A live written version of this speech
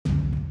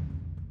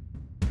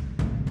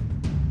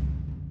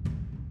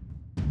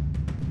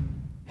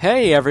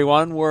Hey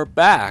everyone, we're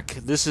back.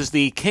 This is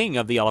the King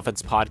of the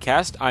Elephants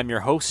podcast. I'm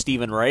your host,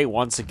 Stephen Ray,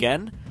 once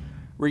again,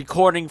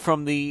 recording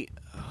from the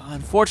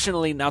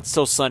unfortunately not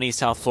so sunny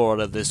South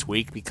Florida this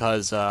week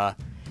because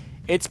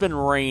it's been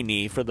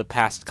rainy for the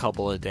past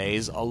couple of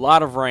days. A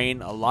lot of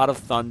rain, a lot of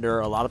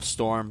thunder, a lot of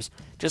storms,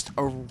 just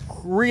a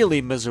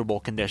really miserable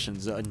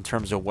conditions in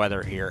terms of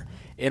weather here.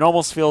 It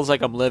almost feels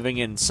like I'm living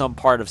in some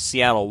part of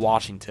Seattle,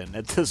 Washington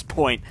at this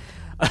point.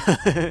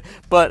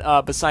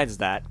 But besides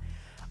that,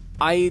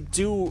 I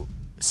do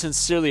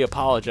sincerely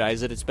apologize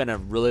that it's been a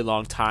really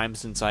long time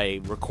since I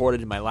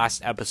recorded my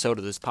last episode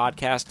of this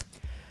podcast.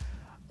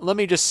 Let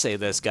me just say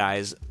this,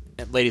 guys,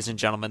 ladies and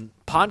gentlemen.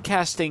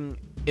 Podcasting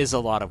is a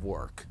lot of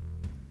work.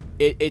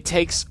 It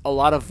takes a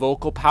lot of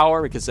vocal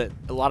power because a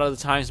lot of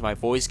the times my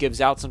voice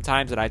gives out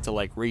sometimes and I have to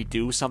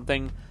redo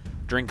something,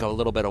 drink a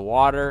little bit of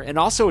water. And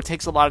also it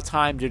takes a lot of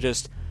time to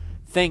just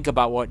think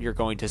about what you're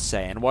going to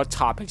say and what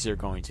topics you're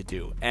going to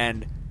do.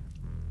 And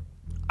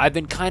I've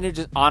been kind of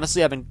just,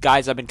 honestly, I've been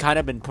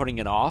putting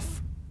it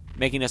off,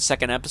 making a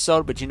second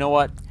episode, but you know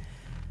what?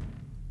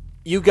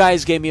 You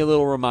guys gave me a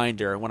little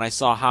reminder when I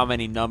saw how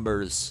many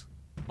numbers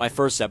my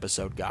first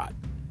episode got.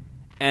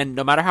 And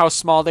no matter how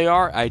small they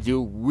are, I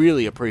do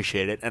really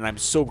appreciate it, and I'm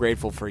so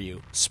grateful for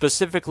you.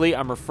 Specifically,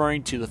 I'm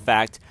referring to the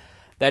fact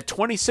that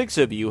 26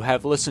 of you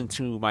have listened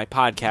to my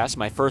podcast,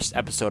 my first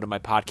episode of my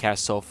podcast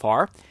so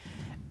far,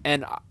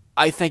 and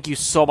I thank you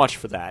so much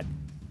for that.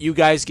 You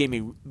guys gave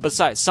me,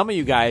 besides, some of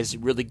you guys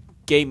really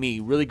gave me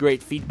really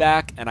great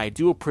feedback, and I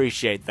do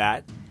appreciate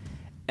that.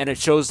 And it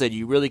shows that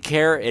you really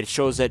care. It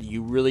shows that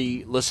you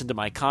really listen to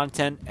my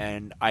content,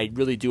 and I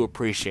really do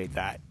appreciate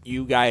that.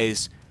 You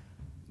guys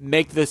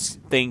make this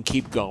thing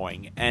keep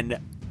going, and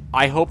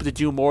I hope to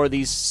do more of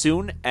these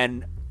soon,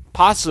 and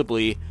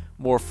possibly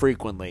more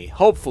frequently.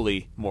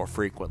 Hopefully more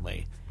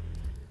frequently.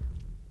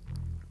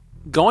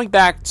 Going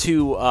back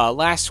to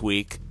last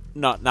week,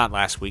 not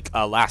last week,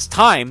 last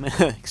time,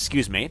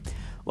 excuse me,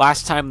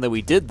 last time that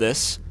we did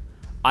this,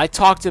 I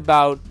talked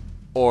about,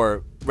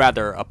 or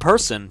rather a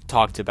person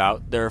talked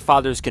about their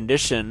father's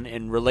condition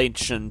in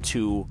relation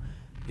to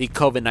the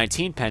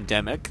COVID-19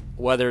 pandemic,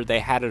 whether they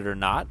had it or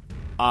not,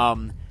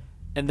 and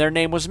their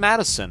name was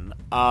Madison.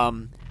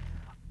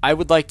 I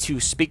would like to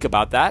speak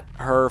about that.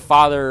 Her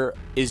father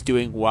is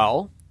doing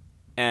well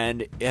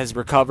and has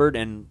recovered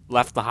and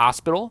left the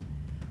hospital.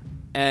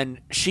 And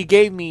she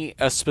gave me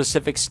a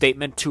specific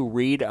statement to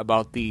read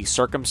about the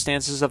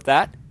circumstances of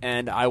that,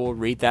 and I will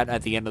read that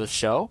at the end of the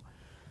show.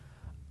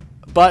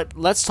 But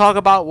let's talk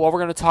about what we're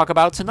going to talk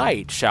about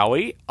tonight, shall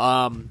we?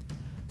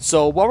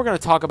 So what we're going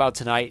to talk about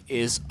tonight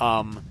is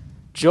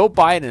Joe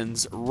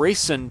Biden's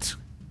recent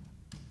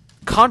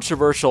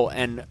controversial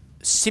and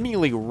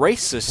seemingly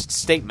racist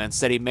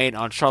statements that he made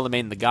on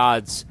Charlemagne the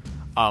God's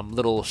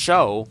little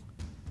show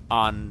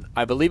on,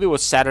 I believe it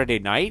was Saturday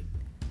night.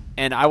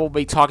 And I will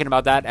be talking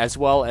about that as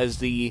well as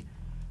the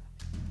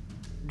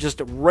just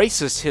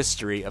racist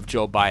history of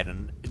Joe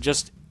Biden.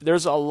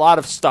 There's a lot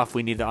of stuff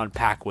we need to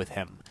unpack with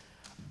him.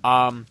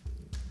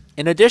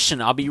 In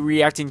addition, I'll be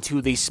reacting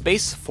to the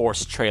Space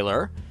Force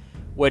trailer,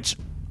 which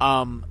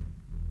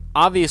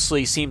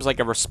obviously seems like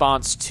a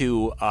response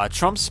to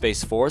Trump's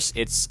Space Force.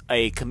 It's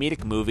a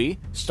comedic movie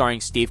starring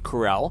Steve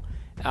Carell.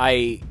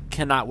 I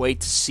cannot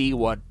wait to see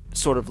what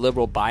sort of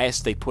liberal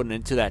bias they put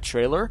into that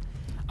trailer.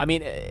 I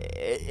mean,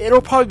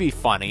 it'll probably be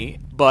funny,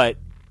 but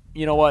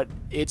you know what?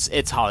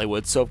 It's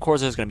Hollywood, so of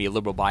course there's going to be a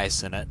liberal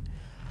bias in it.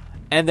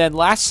 And then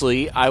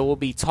lastly, I will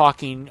be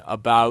talking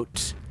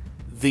about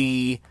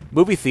the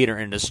movie theater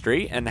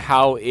industry and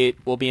how it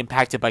will be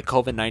impacted by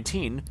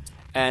COVID-19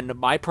 and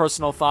my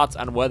personal thoughts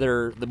on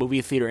whether the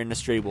movie theater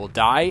industry will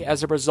die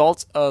as a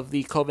result of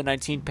the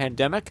COVID-19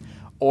 pandemic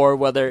or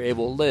whether it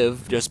will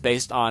live just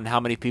based on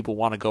how many people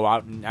want to go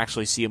out and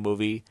actually see a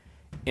movie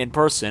in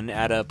person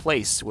at a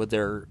place with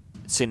their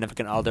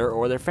significant other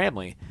or their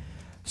family.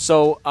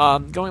 So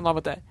going along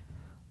with that,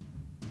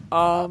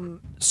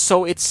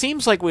 so it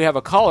seems like we have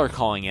a caller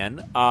calling in.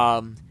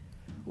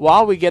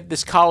 While we get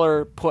this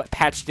caller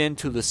patched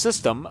into the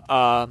system,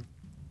 I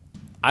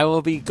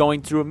will be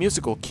going through a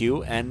musical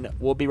cue, and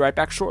we'll be right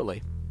back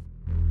shortly.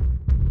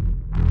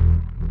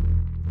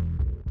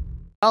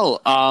 Well,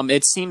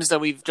 it seems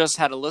that we've just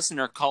had a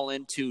listener call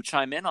in to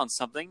chime in on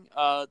something.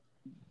 I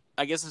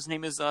guess his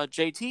name is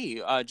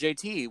JT.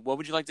 JT, what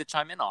would you like to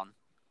chime in on?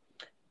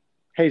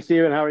 Hey,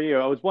 Steven, how are you?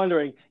 I was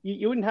wondering,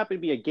 you wouldn't happen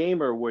to be a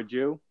gamer, would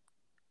you?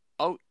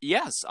 Oh,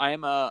 yes,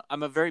 I'm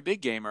a very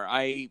big gamer.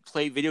 I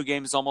play video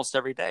games almost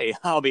every day.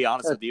 I'll be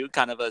honest with you,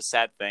 kind of a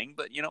sad thing,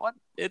 but you know what?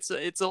 It's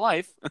a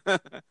life.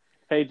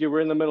 Hey, dude,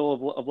 we're in the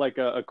middle of like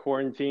a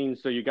quarantine,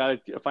 so you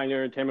got to find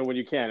your entertainment when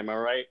you can. Am I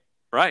right?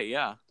 Right,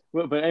 yeah.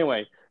 But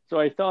anyway, so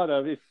I thought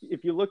of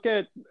if you look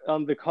at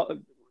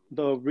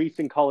the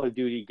recent Call of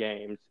Duty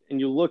games, and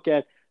you look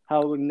at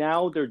how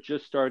now they're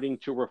just starting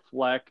to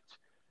reflect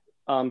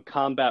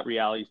combat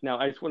realities. Now,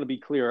 I just want to be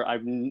clear.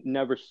 I've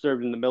never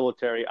served in the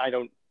military.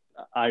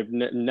 I've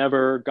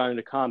never gone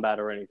into combat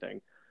or anything.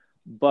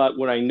 But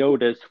what I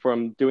noticed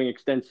from doing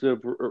extensive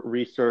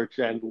research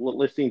and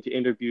listening to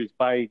interviews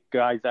by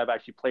guys that have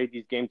actually played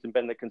these games and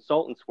been the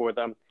consultants for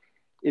them,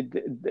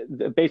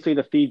 basically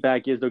the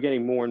feedback is they're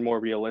getting more and more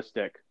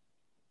realistic.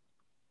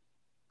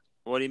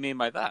 What do you mean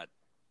by that?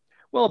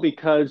 Well,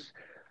 because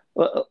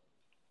uh,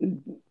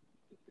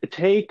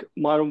 take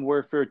Modern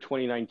Warfare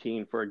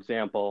 2019 for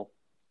example.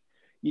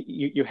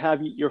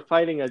 You're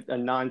fighting a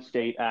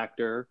non-state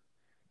actor,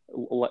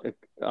 the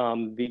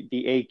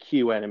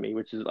AQ enemy,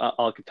 which is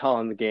Al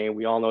Qaeda in the game.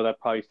 We all know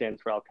that probably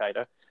stands for Al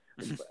Qaeda,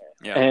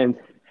 Yeah. and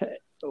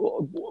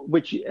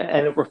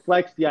it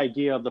reflects the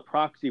idea of the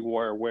proxy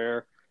war,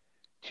 where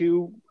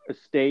two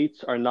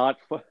states are not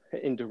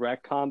in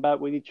direct combat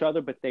with each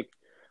other,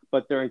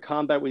 but they're in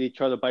combat with each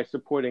other by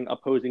supporting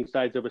opposing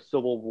sides of a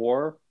civil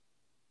war.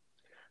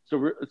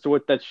 So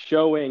what that's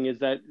showing is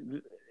that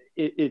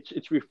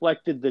it's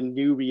reflected the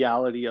new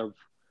reality of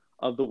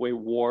the way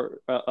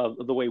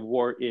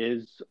war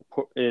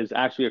is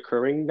actually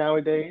occurring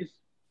nowadays.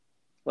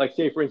 Like,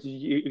 say for instance,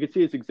 you can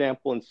see this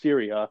example in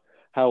Syria,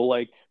 how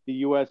like the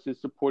U.S. is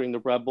supporting the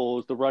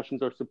rebels, the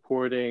Russians are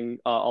supporting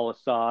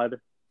al-Assad.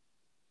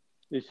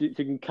 You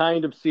can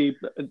kind of see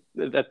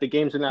that the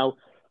games are now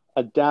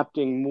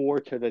adapting more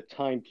to the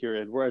time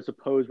period, whereas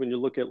opposed when you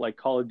look at like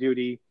Call of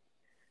Duty,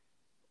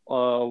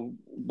 Modern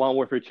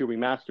Warfare 2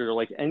 Remastered, or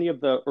like any of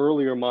the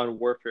earlier Modern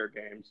Warfare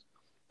games,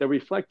 they're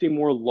reflecting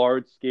more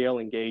large scale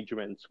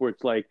engagements where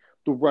it's like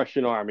the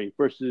Russian army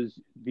versus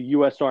the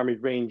U.S. Army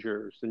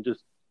Rangers and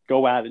just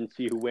go at it and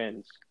see who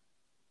wins.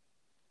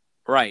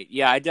 Right.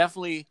 Yeah, I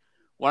definitely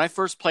when I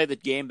first played the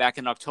game back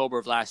in October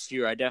of last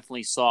year, I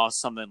definitely saw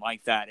something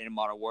like that in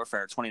Modern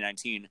Warfare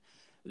 2019.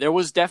 There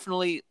was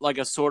definitely like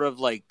a sort of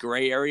like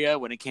gray area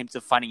when it came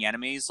to fighting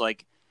enemies.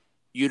 Like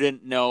you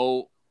didn't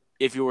know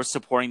if you were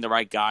supporting the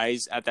right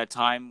guys at that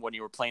time when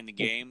you were playing the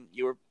game.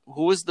 You were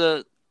who was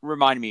the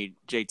remind me,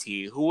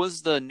 JT, who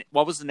was the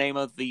what was the name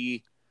of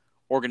the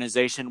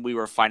organization we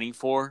were fighting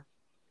for?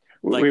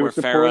 Like We were where Farah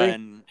supporting.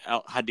 and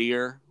Al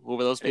Hadir, who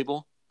were those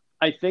people?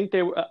 I think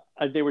they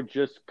were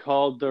just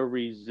called the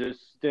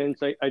Resistance.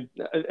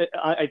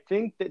 I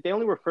think that they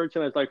only referred to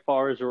them as like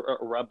FARs or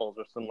rebels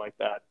or something like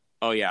that.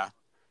 Oh yeah,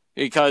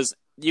 because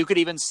you could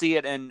even see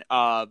it in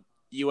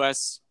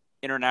U.S.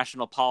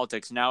 international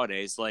politics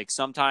nowadays. Like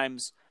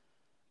sometimes,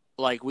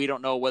 like we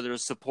don't know whether to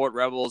support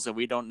rebels, and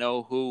we don't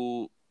know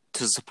who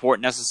to support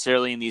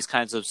necessarily in these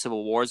kinds of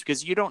civil wars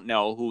because you don't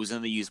know who's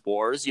in these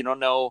wars. You don't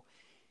know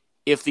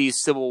if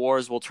these civil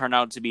wars will turn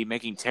out to be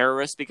making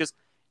terrorists. Because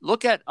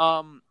look at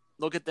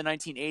the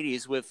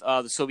 1980s with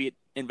the Soviet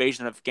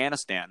invasion of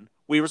Afghanistan.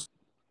 We were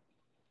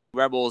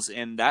rebels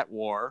in that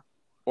war,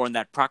 or in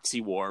that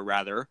proxy war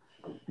rather.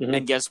 And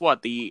Mm-hmm. guess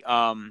what? The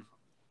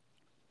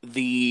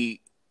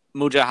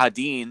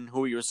Mujahideen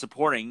who you were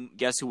supporting,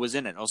 guess who was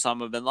in it?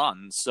 Osama bin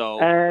Laden. So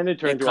And it it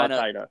turned to Al kind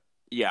of Qaeda.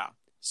 yeah.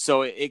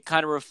 So it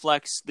kind of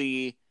reflects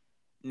the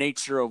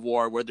nature of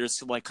war where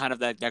there's like kind of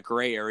that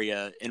gray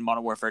area in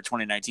Modern Warfare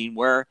 2019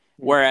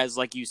 whereas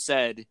like you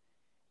said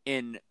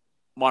in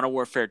Modern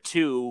Warfare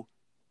 2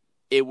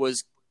 it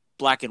was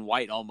black and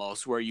white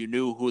almost where you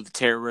knew who the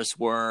terrorists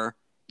were,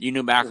 you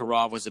knew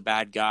Makarov was a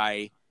bad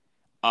guy,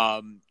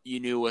 you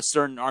knew a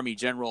certain army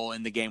general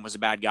in the game was a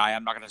bad guy.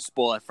 I'm not going to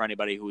spoil it for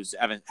anybody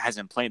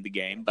hasn't played the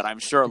game, but I'm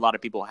sure a lot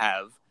of people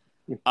have.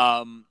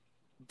 Um,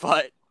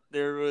 but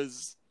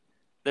there's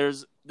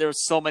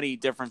so many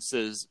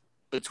differences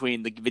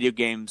between the video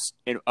games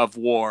of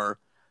war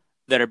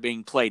that are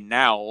being played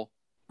now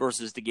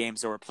versus the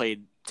games that were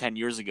played 10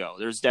 years ago.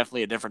 There's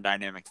definitely a different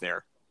dynamic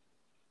there.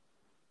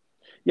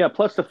 Yeah,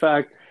 plus the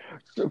fact,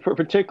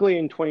 particularly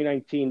in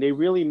 2019, they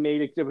really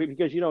made it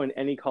because, in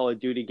any Call of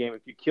Duty game,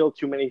 if you kill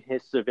too many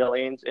his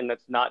civilians and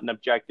that's not an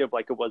objective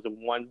like it was in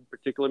one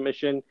particular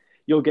mission,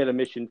 you'll get a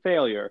mission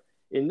failure.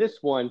 In this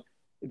one,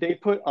 they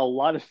put a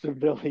lot of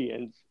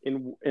civilians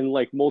in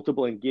like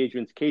multiple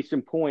engagements. Case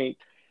in point,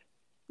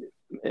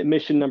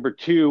 mission number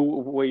two,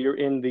 where you're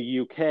in the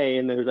UK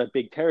and there's that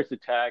big terrorist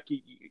attack,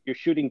 you're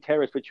shooting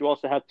terrorists, but you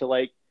also have to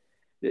like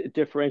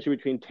differentiate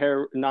between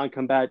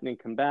non-combatant and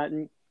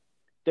combatant.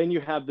 Then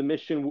you have the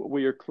mission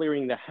where you're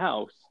clearing the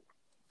house,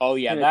 Oh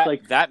yeah, and it's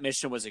like, that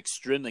mission was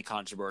extremely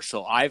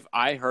controversial.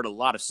 I heard a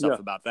lot of stuff yeah,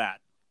 about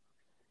that.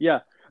 yeah,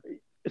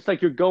 it's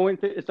like you're going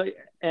to. It's like,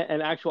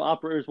 and actual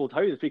operators will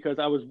tell you this because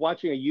I was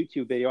watching a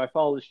YouTube video. I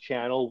follow this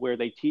channel where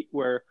they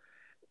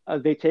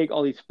take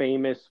all these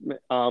famous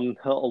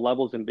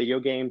levels in video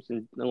games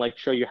and like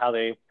show you how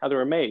they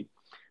were made.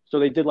 So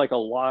they did like a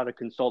lot of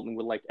consulting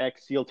with like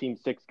ex SEAL Team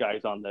 6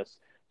 guys on this.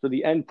 So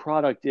the end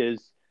product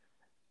is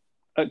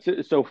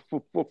so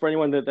for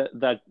anyone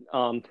that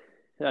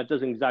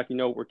doesn't exactly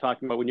know what we're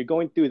talking about, when you're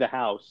going through the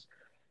house,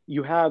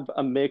 you have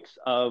a mix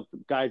of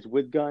guys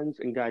with guns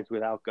and guys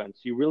without guns.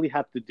 You really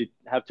have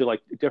to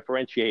like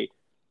differentiate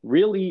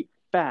really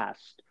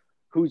fast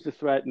who's a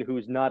threat and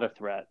who's not a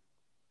threat.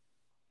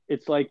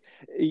 It's like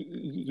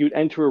you'd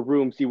enter a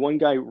room, see one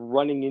guy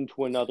running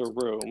into another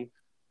room,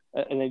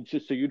 and then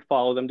just so you'd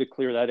follow them to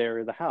clear that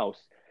area of the house.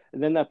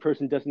 and then that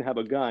person doesn't have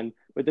a gun,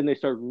 but then they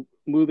start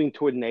moving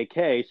toward an AK,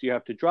 so you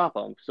have to drop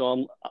them.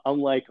 So I'm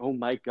like, oh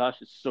my gosh,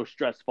 it's so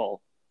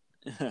stressful.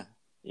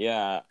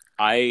 Yeah,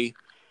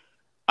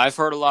 I've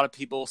heard a lot of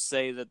people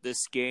say that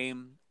this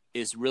game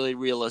is really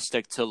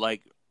realistic to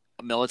like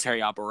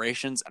military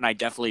operations, and I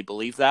definitely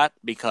believe that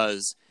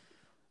because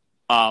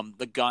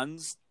the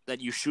guns that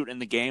you shoot in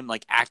the game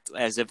like act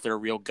as if they're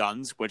real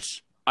guns,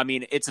 which I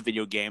mean, it's a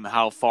video game.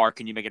 How far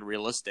can you make it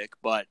realistic?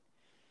 But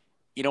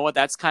you know what?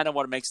 That's kind of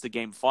what makes the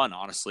game fun,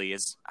 honestly,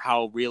 is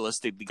how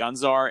realistic the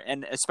guns are,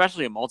 and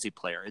especially in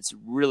multiplayer. It's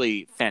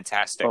really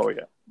fantastic. Oh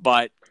yeah.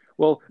 But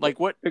Well, like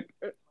what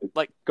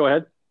like go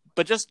ahead.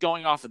 but just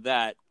going off of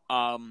that,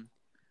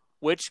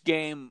 which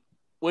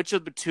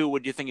of the two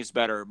would you think is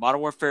better?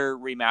 Modern Warfare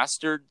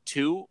Remastered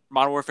 2,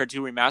 Modern Warfare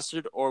 2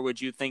 Remastered, or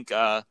would you think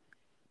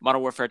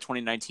Modern Warfare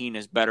 2019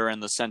 is better in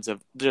the sense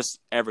of just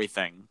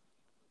everything?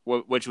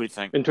 Which would you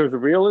think? In terms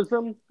of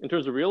realism,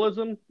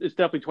 it's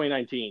definitely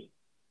 2019.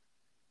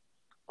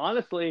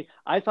 Honestly,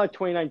 I thought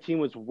 2019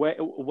 was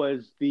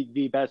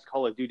the best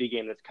Call of Duty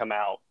game that's come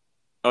out.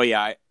 Oh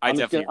yeah, I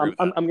definitely agree with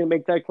that. I'm going to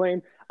make that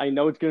claim. I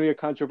know it's going to be a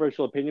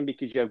controversial opinion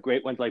because you have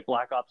great ones like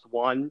Black Ops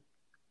 1,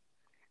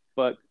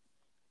 but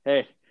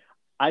hey,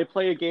 I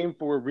play a game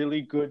for a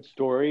really good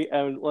story,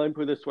 and let me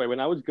put it this way: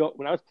 when I was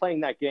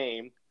playing that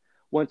game,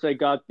 once I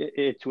got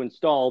it to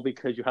install,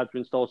 because you have to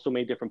install so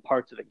many different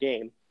parts of the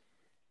game.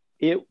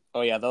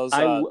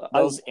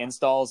 Those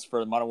installs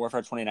for Modern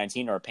Warfare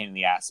 2019 are a pain in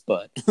the ass,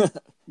 but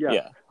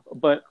yeah.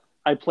 But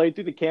I played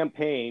through the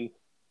campaign,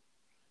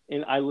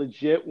 and I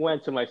legit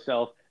went to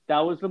myself,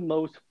 that was the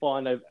most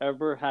fun I've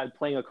ever had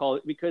playing a Call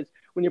of, because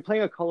when you're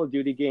playing a Call of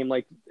Duty game,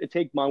 like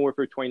take Modern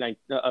Warfare 29,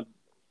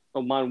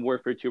 Modern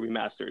Warfare 2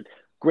 Remastered,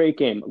 great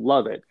game,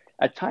 love it.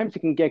 At times it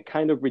can get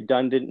kind of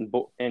redundant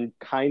and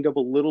kind of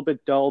a little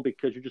bit dull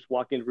because you're just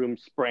walking in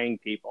rooms spraying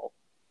people.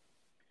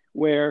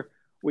 Where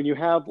when you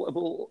have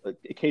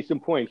a case in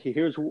point,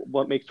 here's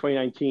what makes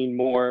 2019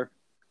 more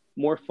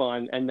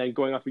fun, and then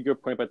going off of your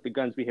point about the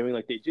guns behaving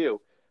like they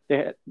do.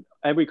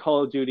 Every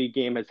Call of Duty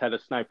game has had a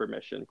sniper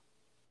mission.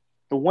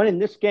 The one in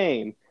this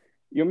game,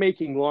 you're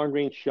making long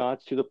range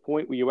shots to the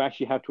point where you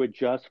actually have to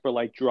adjust for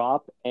like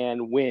drop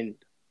and wind.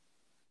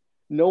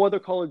 No other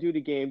Call of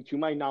Duty game, to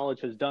my knowledge,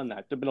 has done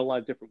that. There have been a lot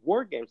of different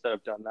war games that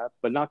have done that,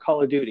 but not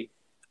Call of Duty.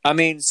 I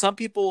mean, some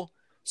people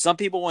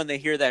when they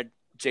hear that,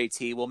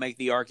 JT, will make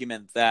the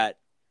argument that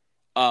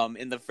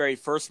in the very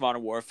first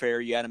Modern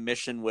Warfare, you had a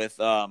mission with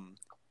Captain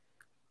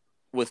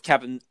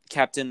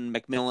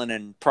McMillan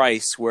and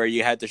Price, where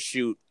you had to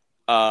shoot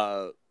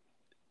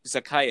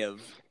Zakhaev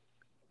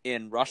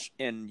in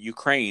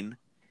Ukraine,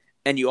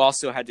 and you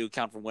also had to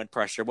account for wind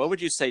pressure. What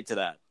would you say to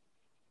that?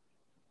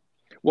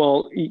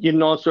 Well,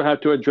 you also have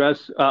to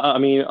adjust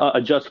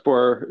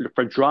for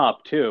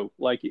drop too.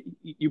 Like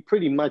you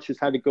pretty much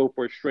just had to go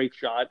for a straight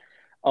shot,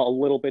 a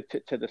little bit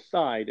to the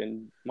side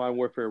in Modern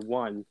Warfare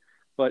 1.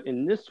 But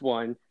in this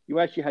one, you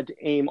actually had to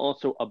aim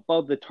also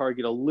above the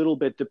target a little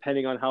bit,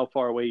 depending on how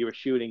far away you were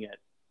shooting it.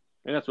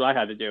 And that's what I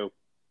had to do.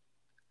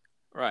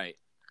 Right.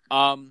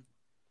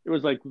 It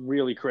was like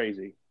really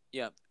crazy.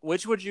 Yeah.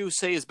 Which would you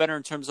say is better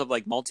in terms of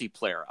like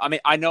multiplayer? I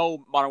mean, I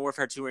know Modern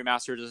Warfare 2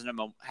 Remastered doesn't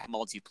have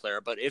multiplayer,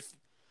 but if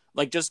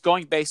like just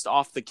going based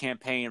off the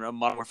campaign of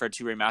Modern Warfare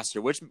 2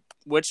 Remastered,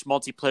 which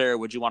multiplayer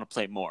would you want to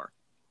play more?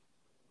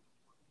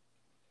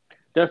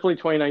 Definitely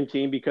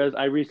 2019, because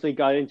I recently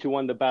got into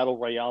one of the Battle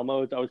Royale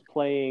modes. I was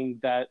playing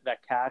that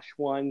cash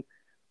one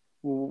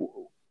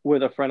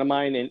with a friend of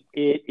mine, and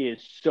it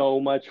is so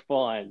much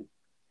fun.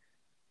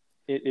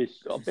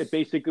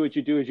 Basically what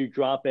you do is you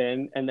drop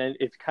in, and then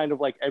it's kind of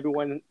like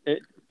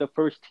the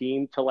first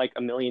team to like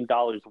 $1 million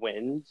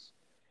wins,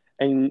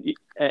 and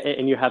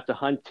you have to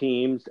hunt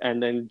teams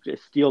and then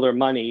just steal their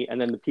money, and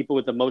then the people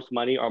with the most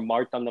money are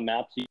marked on the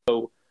map, so you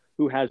know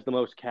who has the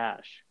most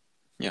cash.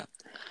 Yeah.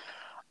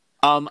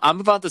 I'm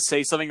about to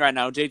say something right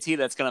now, JT,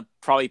 that's gonna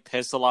probably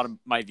piss a lot of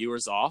my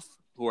viewers off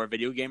who are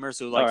video gamers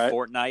who like right.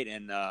 Fortnite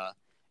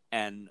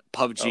and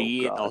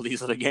PUBG and all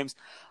these other games.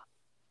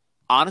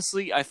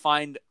 Honestly, I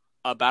find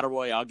battle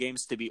royale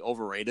games to be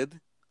overrated.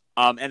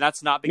 And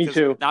that's not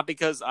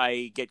because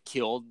I get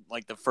killed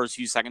like the first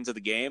few seconds of the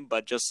game,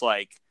 but just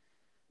like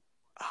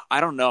I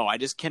don't know. I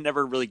just can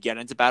never really get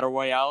into battle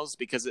royales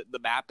because the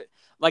map,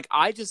 like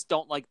I just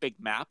don't like big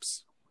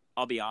maps.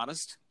 I'll be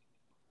honest.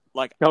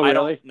 Like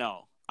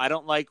I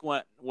don't like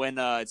when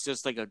it's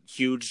just like a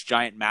huge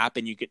giant map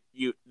and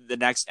the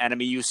next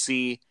enemy you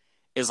see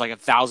is like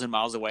 1,000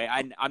 miles away.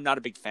 I'm not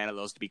a big fan of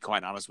those, to be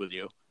quite honest with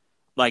you.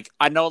 Like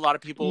I know a lot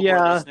of people who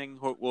are listening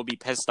who will be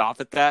pissed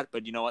off at that,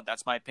 but you know what?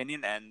 That's my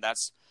opinion, and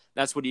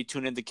that's what you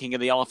tune into King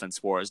of the Elephants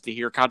for, is to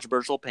hear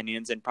controversial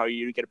opinions and probably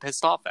you get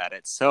pissed off at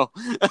it. So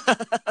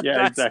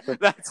yeah, exactly.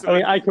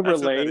 I can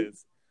relate.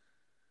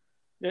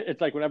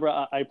 It's like whenever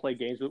I play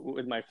games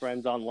with my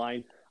friends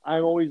online,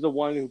 I'm always the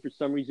one who, for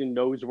some reason,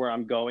 knows where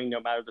I'm going,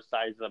 no matter the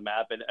size of the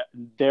map. And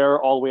they're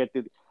all the way at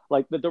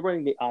they're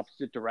running the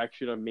opposite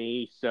direction of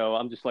me. So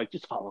I'm just like,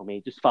 just follow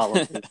me.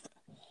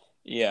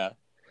 Yeah.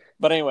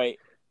 But anyway,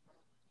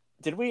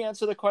 did we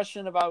answer the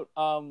question about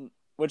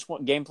which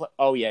one gameplay?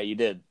 Oh yeah, you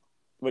did.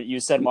 What you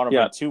said,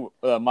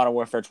 Yeah, Modern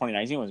Warfare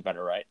 2019 was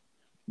better, right?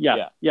 yeah,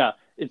 Yeah. yeah.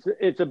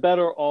 It's a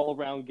better all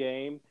around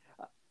game.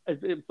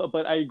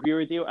 But I agree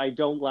with you. I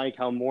don't like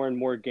how more and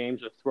more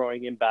games are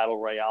throwing in battle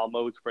royale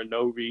modes for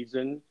no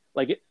reason.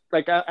 I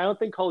don't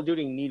think Call of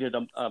Duty needed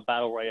a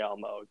battle royale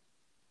mode.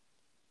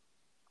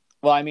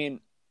 Well, I mean,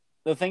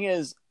 the thing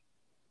is,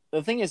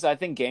 I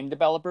think game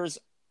developers,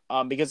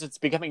 because it's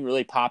becoming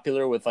really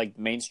popular with like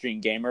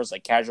mainstream gamers,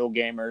 like casual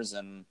gamers,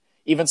 and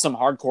even some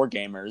hardcore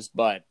gamers.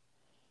 But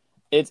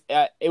it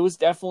was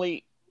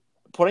definitely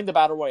putting the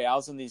battle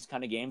royales in these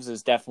kind of games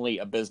is definitely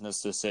a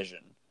business decision.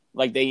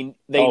 Like Oh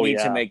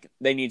yeah,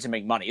 they need to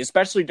make money,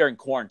 especially during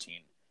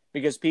quarantine,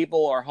 because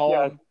people are yeah.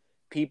 home,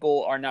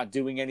 people are not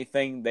doing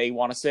anything. They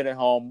want to sit at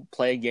home,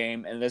 play a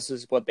game, and this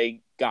is what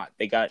they got.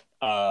 They got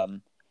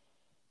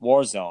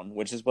Warzone,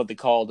 which is what they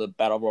call the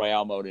battle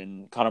royale mode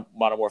in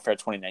Modern Warfare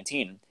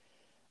 2019,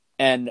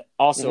 and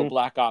also Hmm.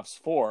 Black Ops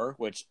 4,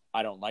 which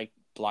I don't like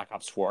Black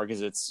Ops 4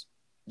 because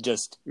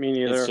just Me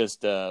it's neither.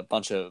 just a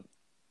bunch of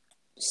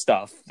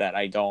stuff that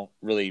I don't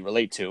really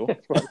relate to,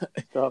 It's fun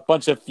stuff.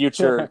 bunch of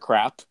future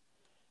crap.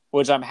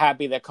 Which I'm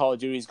happy that Call of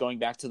Duty is going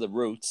back to the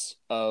roots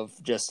of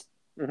just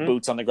Hmm.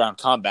 boots on the ground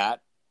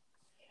combat,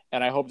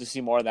 and I hope to see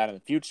more of that in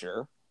the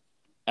future.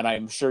 And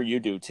I'm sure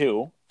you do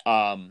too.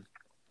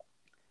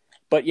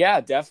 But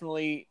yeah,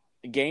 definitely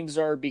games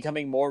are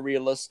becoming more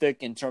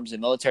realistic in terms of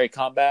military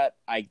combat.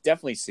 I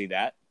definitely see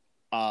that.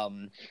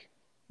 Um,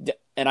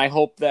 and I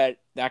hope that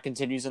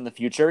continues in the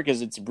future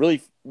because it's a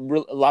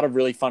lot of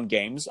really fun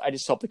games. I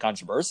just hope the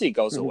controversy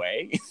goes Hmm.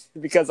 away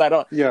because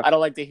Yeah. I don't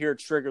like to hear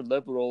triggered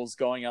liberals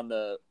going on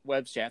the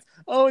web chats.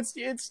 Oh,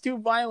 it's too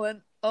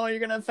violent. Oh, you're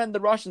gonna offend the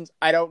Russians.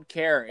 I don't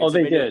care. Oh, It's a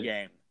they video did.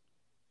 game.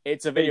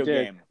 It's a They video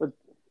did. game. But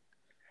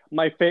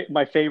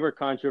my favorite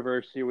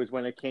controversy was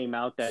when it came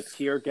out that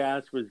tear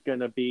gas was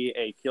gonna be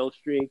a kill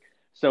streak.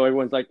 So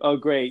everyone's like, "Oh,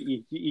 great!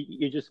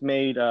 You just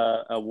made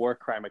a war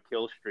crime a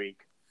kill streak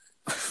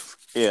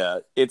Yeah,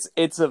 because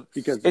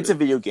it's a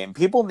video game.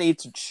 People need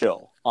to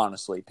chill.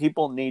 Honestly,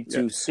 people need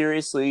yeah, to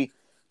seriously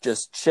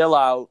just chill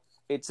out.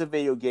 It's a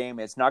video game.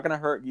 It's not going to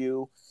hurt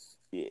you.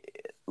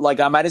 Like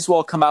I might as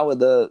well come out with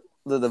the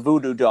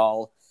voodoo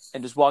doll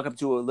and just walk up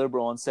to a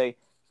liberal and say,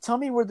 "Tell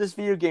me where this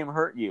video game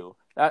hurt you."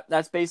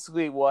 That's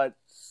basically what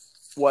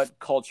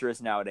culture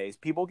is nowadays.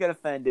 People get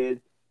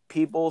offended.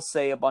 People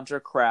say a bunch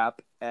of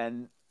crap,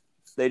 and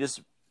they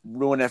just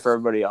ruin it for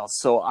everybody else.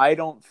 So I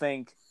don't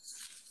think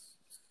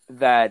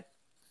that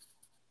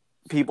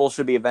people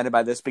should be offended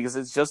by this because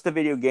it's just a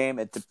video game.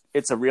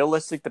 It's a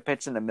realistic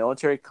depiction of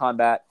military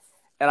combat.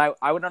 And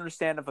I would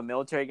understand if a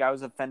military guy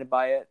was offended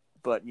by it,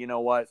 but you know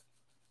what?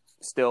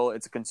 Still,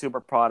 it's a consumer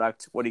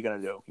product. What are you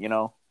going to do, you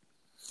know?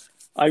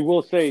 I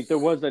will say there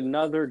was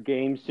another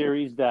game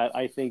series that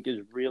I think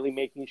is really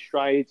making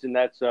strides, and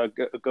that's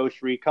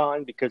Ghost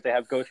Recon because they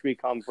have Ghost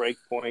Recon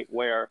Breakpoint,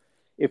 where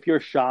if you're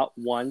shot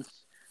once,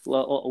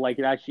 like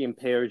it actually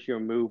impairs your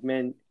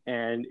movement,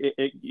 and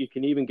you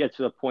can even get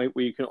to the point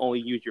where you can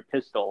only use your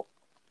pistol.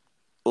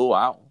 Oh,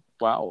 wow.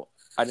 Wow.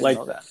 I didn't Like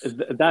know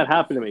that. that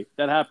happened to me.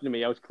 That happened to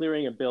me. I was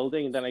clearing a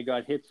building, and then I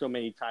got hit so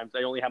many times.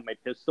 I only had my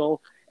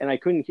pistol, and I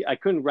couldn't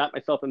wrap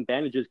myself in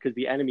bandages because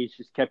the enemies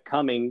just kept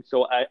coming.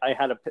 So I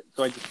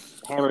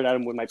just hammered at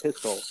them with my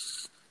pistol.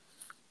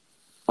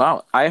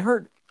 Wow. I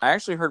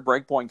actually heard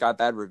Breakpoint got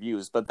bad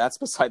reviews, but that's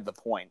beside the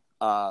point.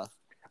 I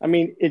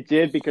mean, it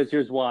did because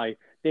here's why: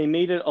 they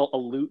made it a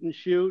loot and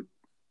shoot,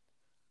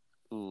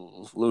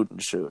 Ooh, loot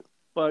and shoot.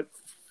 but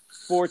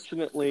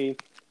fortunately,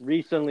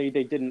 recently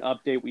they did an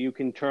update where you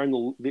can turn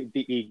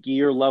the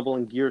gear level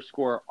and gear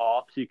score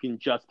off, so you can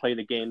just play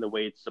the game the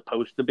way it's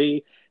supposed to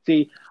be.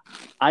 See,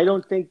 I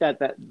don't think that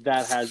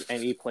has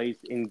any place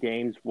in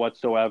games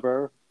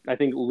whatsoever. I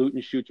think loot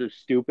and shoots are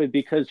stupid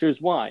because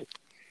here's why: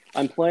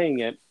 I'm playing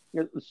it,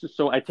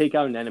 so I take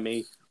out an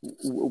enemy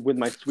with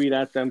my sweet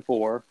ass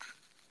M4.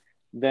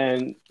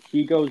 Then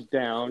he goes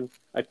down.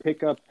 I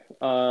pick up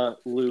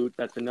loot.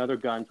 That's another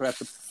gun. So I have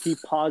to keep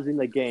pausing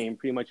the game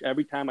pretty much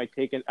every time I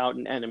take out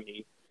an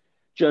enemy,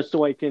 just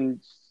so I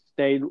can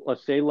stay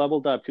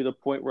leveled up to the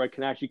point where I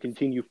can actually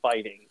continue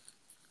fighting.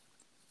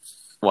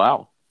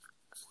 Wow.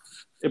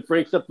 It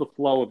breaks up the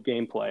flow of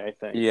gameplay, I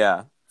think.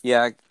 Yeah.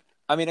 Yeah.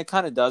 I mean, it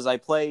kind of does. I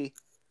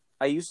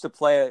used to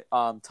play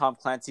Tom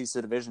Clancy's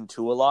The Division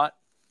 2 a lot.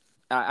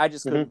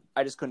 Mm-hmm.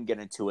 I just couldn't get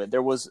into it.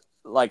 There was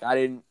like I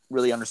didn't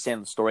really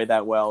understand the story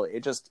that well.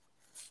 It just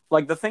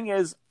like the thing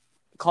is,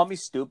 call me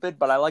stupid,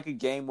 but I like a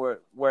game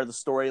where the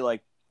story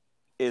like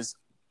is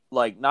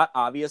like not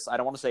obvious. I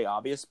don't want to say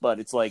obvious, but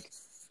it's like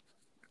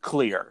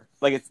clear.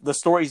 Like the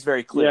story's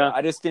very clear. Yeah,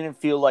 I just didn't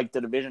feel like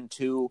The Division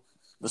 2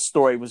 the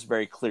story was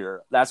very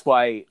clear. That's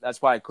why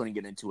I couldn't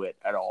get into it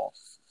at all.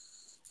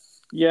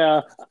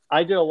 yeah.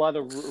 I did a lot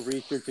of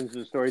research into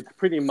the story. It's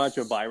pretty much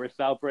a virus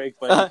outbreak,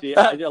 but you see,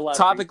 I did a lot of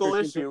Topical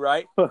research into issue,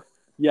 right?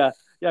 Yeah,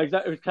 yeah,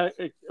 exactly. It was kind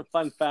of a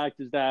fun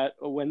fact is that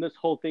when this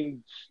whole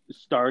thing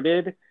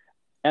started,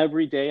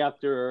 every day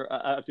after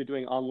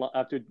doing online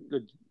after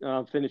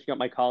finishing up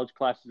my college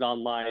classes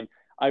online,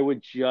 I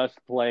would just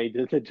play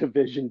the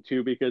Division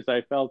 2 because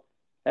I felt,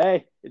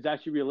 hey, it's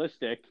actually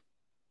realistic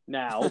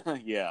now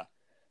Yeah,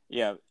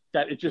 yeah,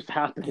 that it just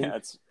happened. yeah.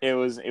 It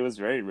was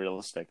very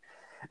realistic.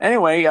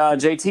 Anyway,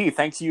 JT,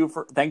 thank you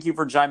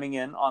for chiming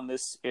in on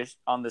this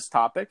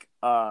topic.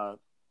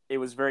 It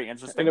was very And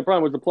interesting. the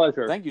problem was a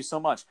pleasure. Thank you so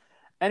much.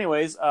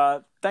 Anyways,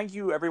 thank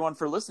you everyone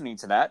for listening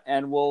to that,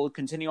 and we'll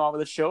continue on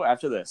with the show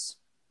after this.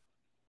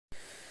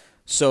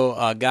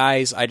 So,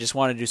 guys, I just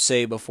wanted to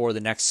say before the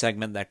next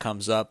segment that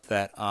comes up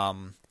that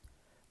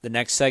the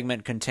next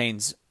segment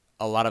contains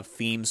a lot of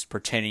themes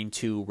pertaining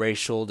to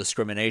racial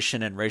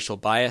discrimination and racial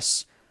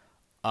bias.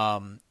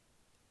 And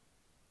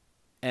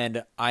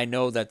I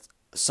know that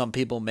some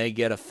people may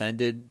get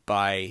offended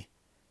by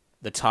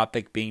the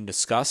topic being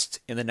discussed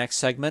in the next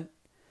segment.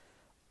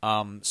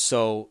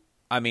 So,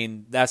 I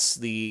mean, that's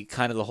the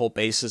kind of the whole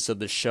basis of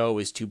the show,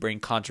 is to bring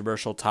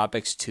controversial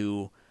topics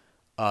to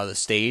the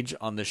stage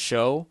on the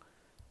show.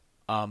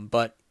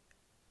 But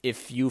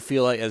if you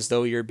feel like as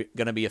though you're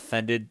going to be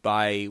offended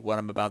by what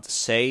I'm about to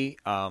say,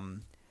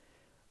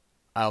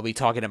 I'll be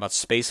talking about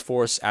Space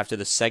Force after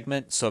the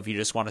segment. So if you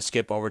just want to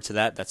skip over to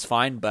that, that's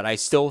fine. But I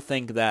still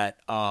think that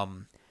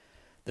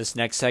this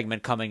next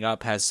segment coming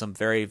up has some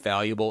very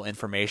valuable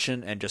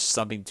information and just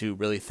something to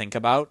really think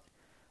about.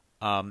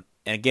 And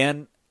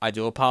again, I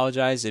do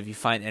apologize if you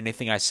find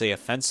anything I say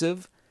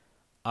offensive.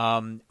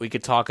 We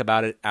could talk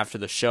about it after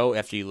the show,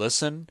 after you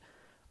listen.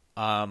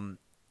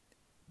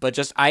 But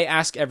just, I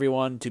ask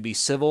everyone to be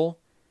civil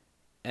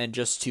and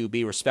just to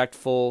be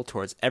respectful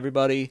towards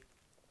everybody.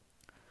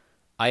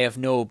 I have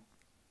no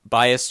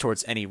bias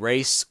towards any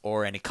race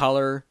or any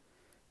color.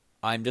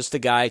 I'm just a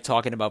guy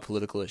talking about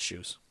political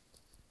issues.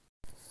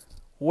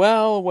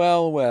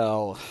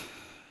 Well.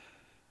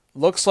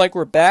 Looks like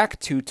we're back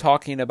to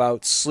talking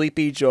about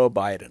Sleepy Joe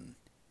Biden.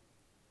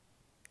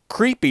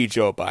 Creepy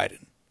Joe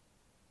Biden.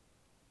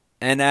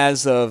 And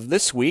as of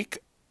this week,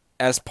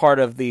 as part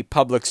of the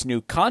public's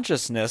new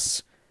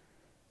consciousness,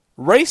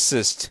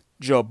 racist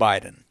Joe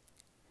Biden.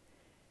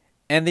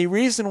 And the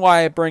reason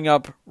why I bring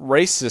up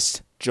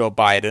racist Joe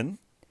Biden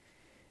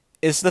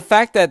is the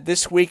fact that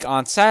this week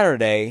on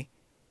Saturday,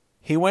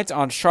 he went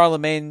on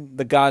Charlemagne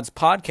the God's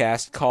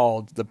podcast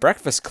called The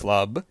Breakfast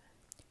Club,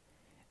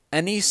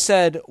 and he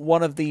said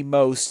one of the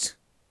most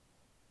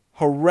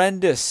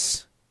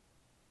horrendous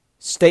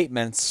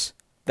statements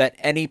that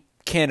any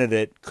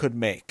candidate could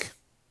make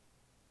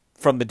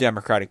from the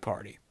Democratic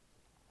Party.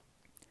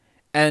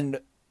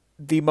 And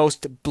the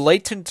most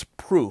blatant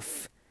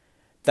proof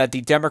that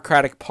the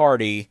Democratic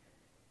Party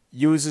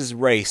uses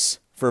race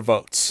for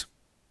votes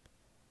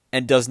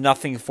and does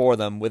nothing for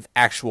them with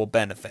actual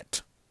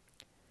benefit.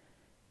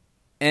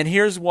 And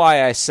here's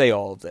why I say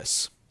all of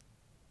this.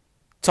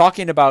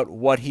 Talking about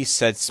what he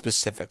said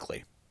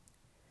specifically.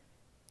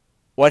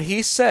 What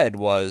he said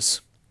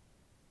was,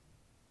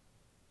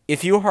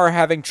 if you are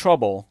having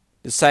trouble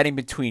deciding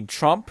between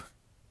Trump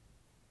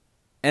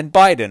and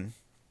Biden,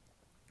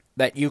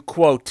 that you,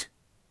 quote,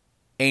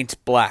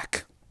 ain't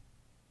black.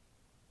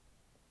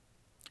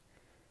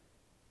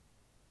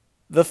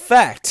 The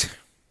fact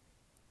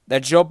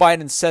that Joe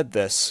Biden said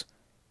this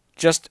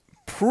just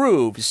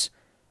proves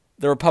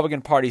the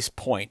Republican Party's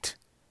point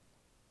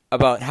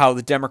about how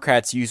the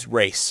Democrats use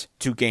race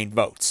to gain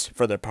votes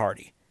for their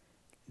party.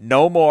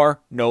 No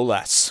more, no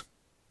less.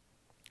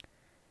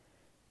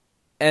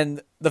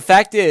 And the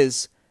fact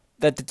is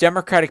that the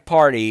Democratic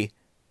Party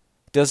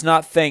does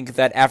not think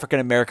that African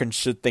Americans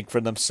should think for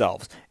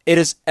themselves. It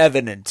is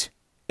evident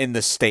in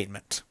this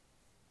statement.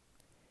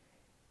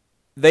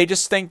 They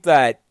just think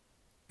that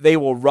they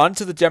will run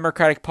to the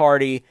Democratic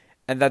Party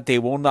and that they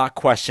will not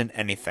question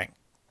anything.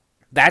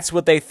 That's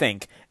what they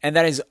think, and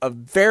that is a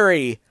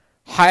very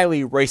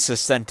highly racist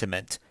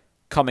sentiment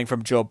coming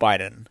from Joe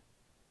Biden.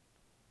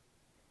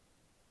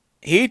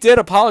 He did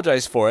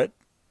apologize for it.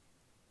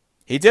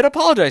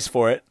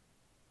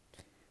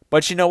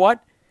 But you know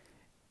what?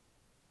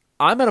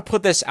 I'm going to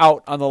put this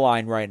out on the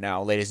line right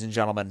now, ladies and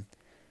gentlemen.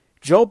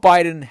 Joe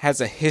Biden has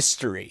a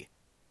history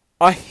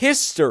of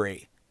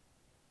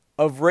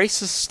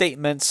racist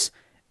statements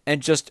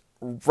and just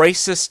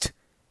racist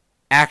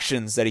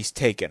actions that he's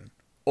taken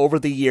over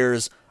the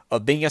years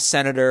of being a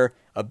senator,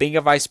 of being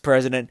a vice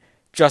president,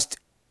 just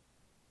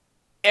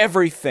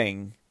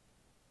everything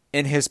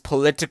in his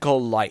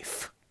political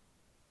life.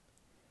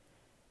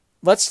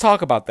 Let's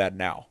talk about that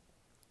now.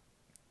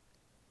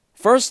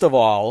 First of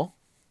all,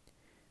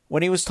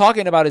 when he was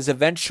talking about his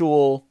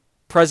eventual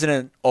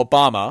President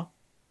Obama,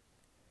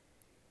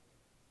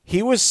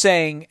 he was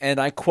saying, and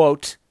I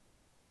quote,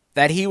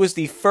 that he was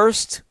the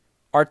first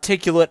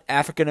articulate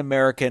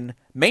African-American,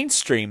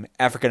 mainstream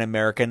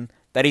African-American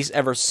that he's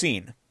ever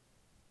seen.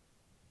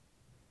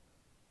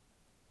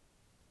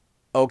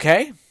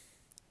 Okay?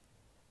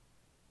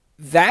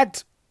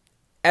 That,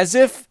 as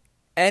if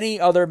any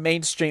other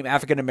mainstream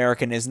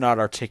African-American is not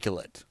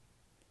articulate.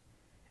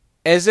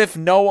 As if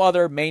no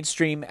other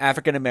mainstream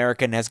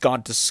African-American has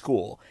gone to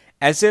school.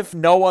 As if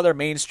no other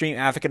mainstream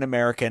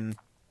African-American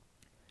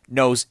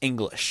knows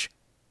English.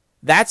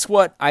 That's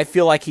what I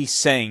feel like he's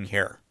saying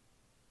here.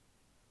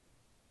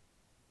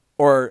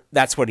 Or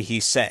that's what he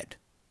said.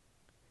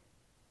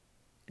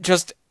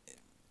 Just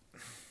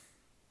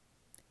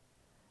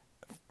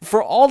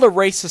for all the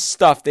racist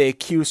stuff they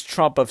accuse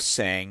Trump of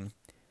saying,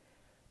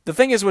 the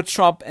thing is with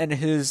Trump and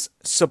his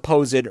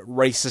supposed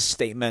racist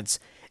statements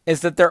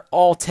is that they're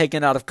all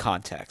taken out of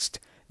context.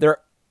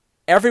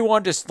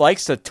 Everyone just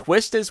likes to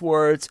twist his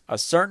words a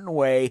certain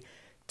way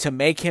to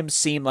make him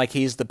seem like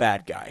he's the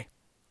bad guy.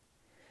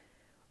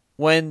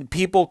 When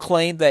people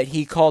claimed that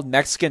he called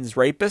Mexicans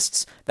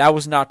rapists, that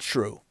was not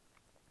true.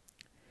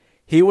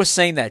 He was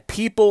saying that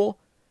people,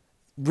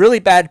 really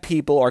bad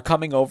people, are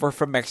coming over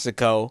from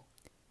Mexico,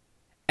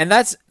 and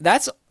that's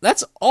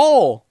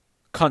all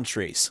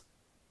countries.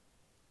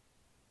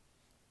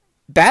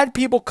 Bad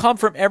people come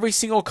from every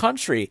single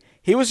country.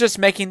 He was just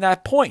making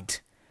that point,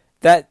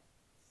 that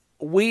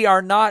we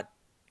are not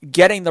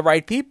getting the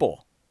right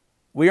people.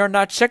 We are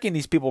not checking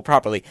these people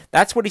properly.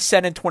 That's what he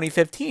said in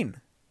 2015.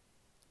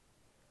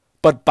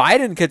 But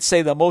Biden could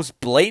say the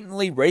most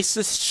blatantly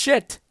racist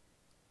shit,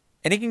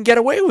 and he can get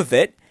away with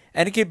it,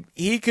 and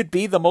he could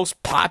be the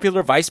most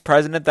popular vice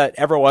president that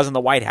ever was in the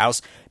White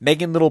House,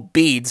 making little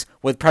beads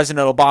with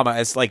President Obama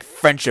as like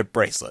friendship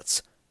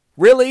bracelets.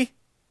 Really?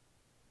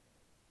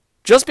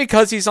 Just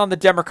because he's on the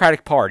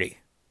Democratic Party.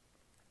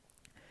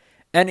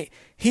 And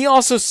he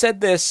also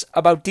said this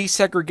about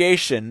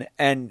desegregation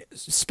and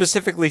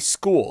specifically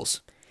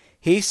schools.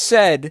 He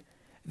said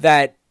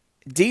that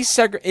he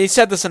said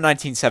this in the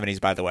 1970s,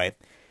 by the way.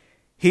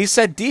 He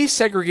said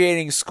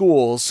desegregating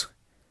schools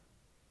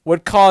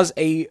would cause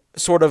a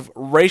sort of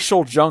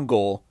racial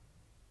jungle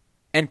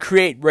and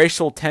create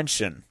racial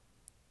tension.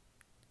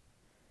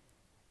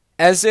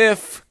 As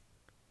you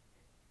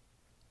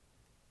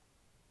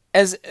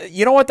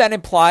know what that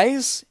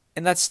implies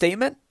in that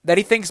statement? That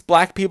he thinks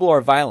black people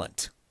are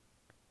violent.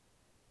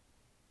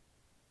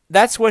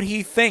 That's what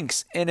he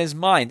thinks in his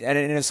mind and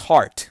in his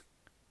heart.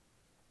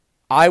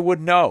 I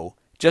would know,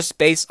 just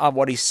based on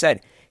what he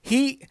said.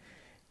 He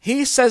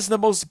says the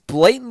most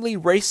blatantly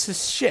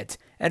racist shit,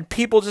 and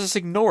people just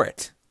ignore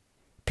it.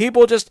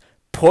 People just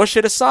push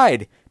it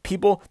aside.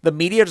 The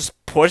media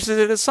just pushes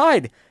it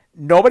aside.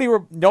 Nobody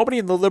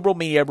in the liberal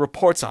media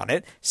reports on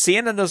it.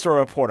 CNN doesn't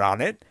report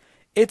on it.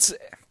 It's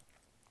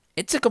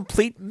a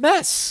complete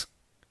mess.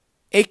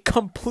 A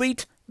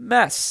complete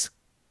mess.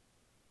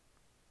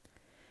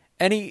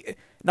 And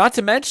not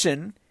to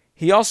mention,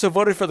 he also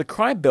voted for the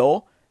crime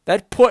bill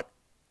that put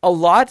a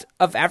lot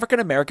of African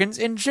Americans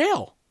in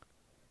jail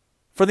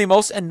for the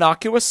most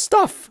innocuous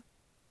stuff.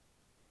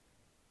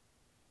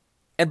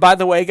 And by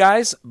the way,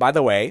 guys,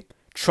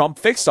 Trump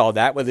fixed all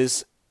that with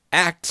his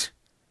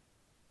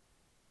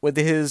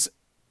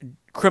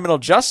Criminal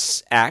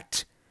Justice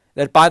Act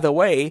that, by the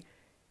way,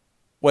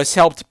 was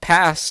helped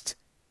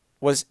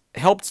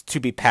to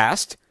be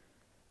passed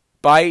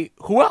by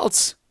who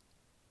else?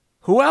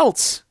 Who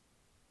else?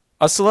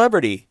 A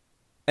celebrity.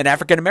 An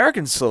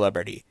African-American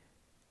celebrity.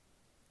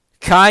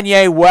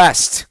 Kanye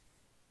West.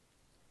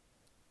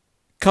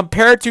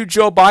 Compared to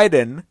Joe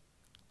Biden,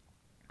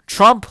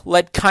 Trump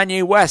let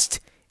Kanye West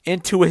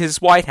into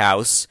his White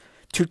House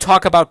to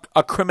talk about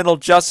a criminal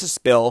justice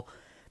bill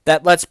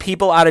that lets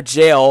people out of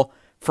jail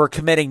for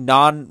committing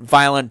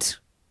non-violent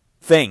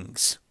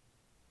things.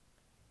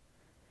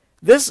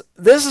 This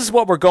is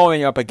what we're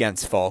going up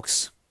against,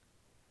 folks.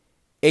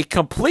 A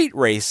complete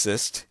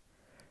racist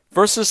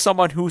versus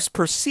someone who's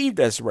perceived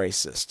as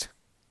racist,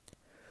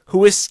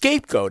 who is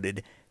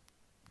scapegoated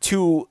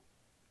to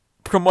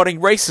promoting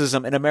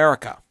racism in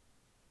America.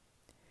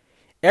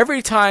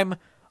 Every time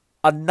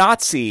a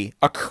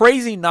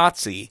crazy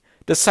Nazi,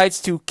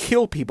 decides to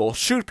kill people,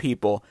 shoot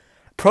people,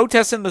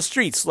 protest in the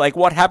streets like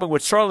what happened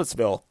with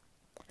Charlottesville,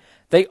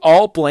 they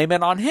all blame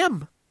it on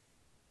him.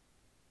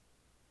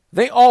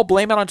 They all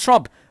blame it on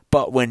Trump.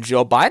 But when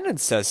Joe Biden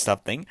says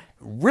something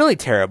really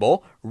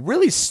terrible,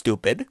 really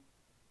stupid,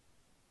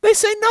 they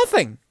say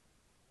nothing.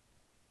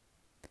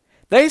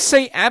 They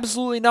say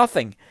absolutely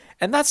nothing.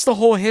 And that's the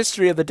whole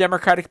history of the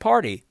Democratic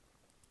Party.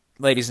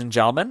 Ladies and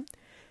gentlemen,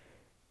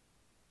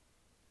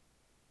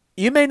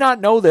 you may not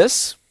know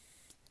this,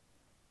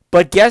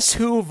 but guess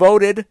who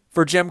voted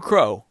for Jim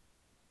Crow?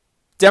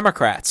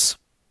 Democrats.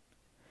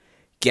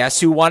 Guess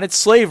who wanted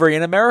slavery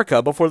in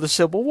America before the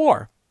Civil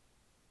War?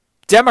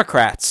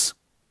 Democrats.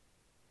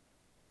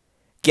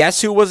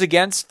 Guess who was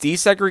against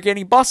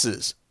desegregating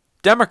buses?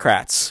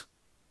 Democrats.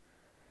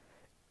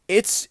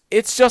 It's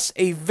just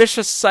a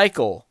vicious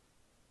cycle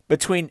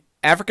between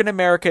African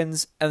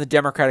Americans and the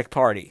Democratic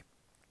Party.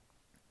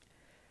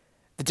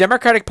 The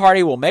Democratic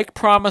Party will make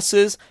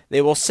promises.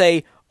 They will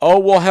say, "Oh,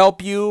 we'll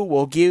help you.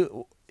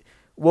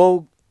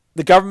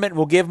 The government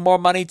will give more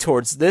money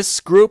towards this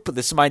group,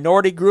 this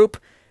minority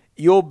group.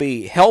 You'll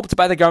be helped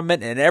by the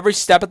government in every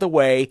step of the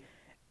way."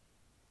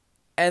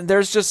 And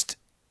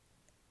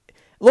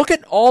look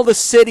at all the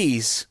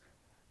cities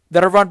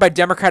that are run by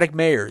Democratic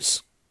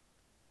mayors.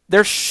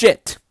 They're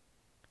shit.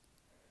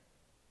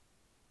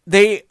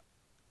 They're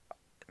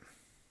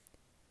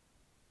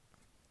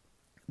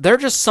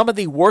just some of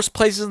the worst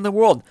places in the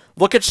world.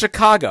 Look at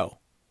Chicago.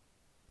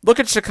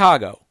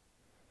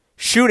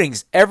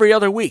 Shootings every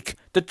other week.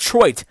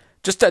 Detroit,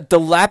 just a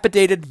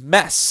dilapidated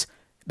mess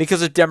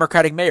because of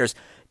Democratic mayors.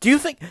 Do you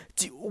think,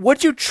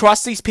 would you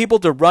trust these people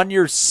to run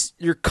your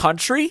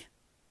country?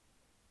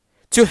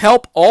 To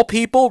help all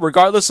people,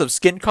 regardless of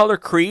skin color,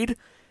 creed,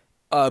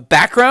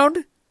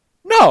 background?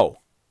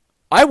 No,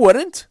 I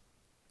wouldn't.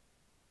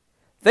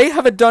 They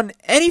haven't done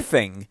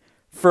anything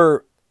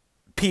for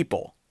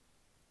people.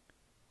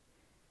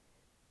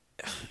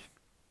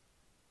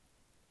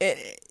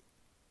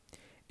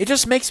 It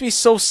just makes me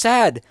so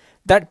sad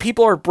that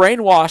people are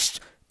brainwashed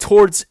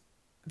towards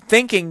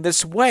thinking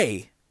this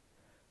way.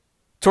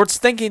 Towards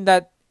thinking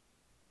that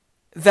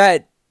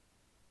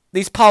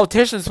these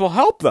politicians will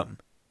help them.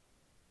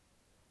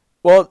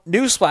 Well,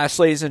 newsflash,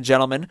 ladies and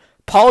gentlemen,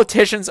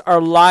 politicians are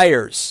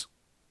liars.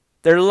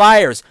 They're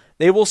liars.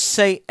 They will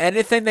say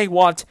anything they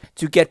want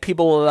to get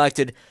people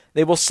elected.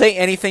 They will say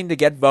anything to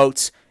get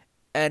votes.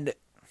 And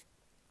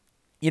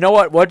you know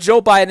what? What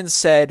Joe Biden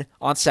said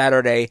on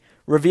Saturday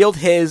revealed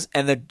his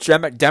and the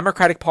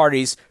Democratic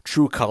Party's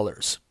true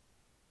colors.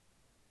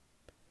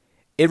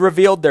 It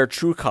revealed their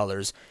true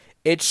colors.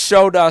 It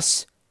showed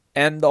us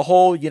and the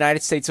whole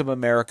United States of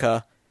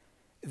America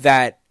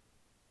that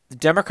the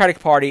Democratic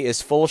Party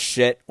is full of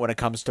shit when it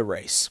comes to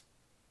race.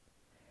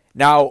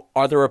 Now,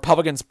 are the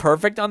Republicans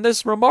perfect on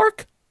this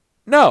remark?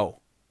 No.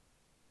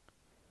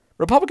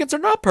 Republicans are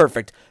not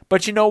perfect.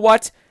 But you know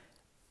what?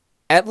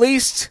 At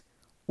least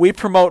we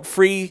promote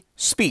free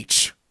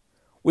speech.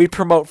 We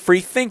promote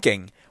free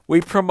thinking. We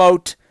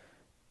promote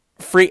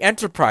free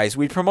enterprise.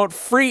 We promote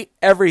free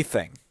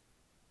everything.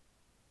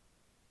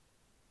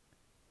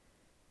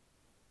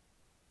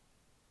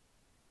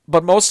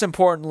 But most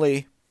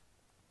importantly,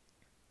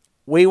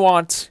 we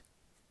want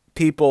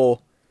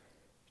people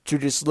to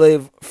just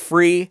live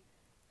free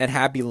and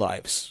happy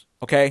lives,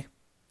 okay?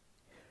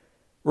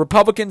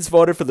 Republicans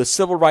voted for the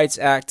Civil Rights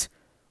Act.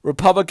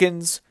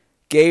 Republicans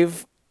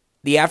gave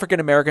the African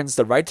Americans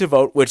the right to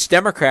vote, which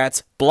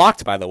Democrats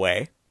blocked, by the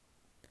way.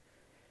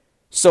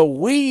 So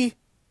we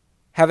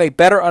have a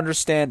better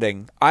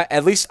understanding,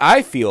 at least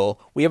I feel,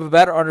 we have a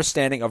better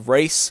understanding of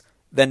race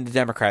than the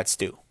Democrats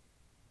do.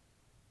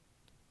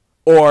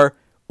 Or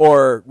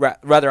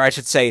rather, I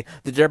should say,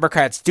 the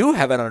Democrats do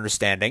have an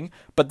understanding,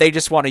 but they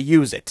just want to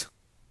use it.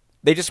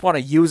 They just want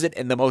to use it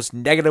in the most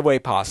negative way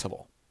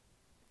possible.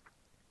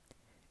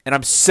 And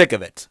I'm sick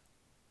of it.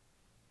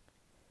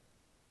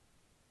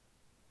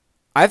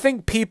 I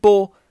think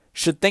people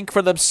should think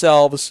for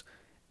themselves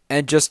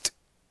and just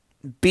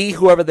be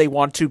whoever they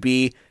want to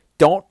be.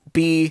 Don't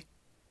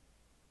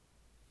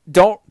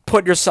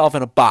put yourself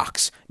in a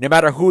box, no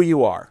matter who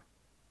you are.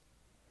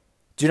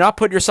 Do not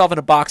put yourself in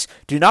a box.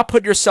 Do not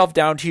put yourself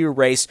down to your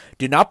race.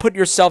 Do not put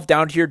yourself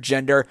down to your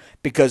gender,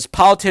 because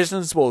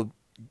politicians will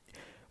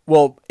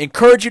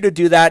encourage you to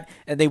do that,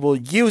 and they will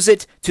use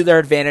it to their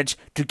advantage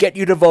to get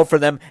you to vote for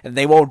them, and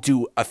they won't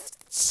do a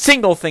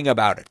single thing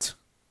about it.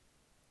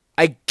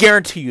 I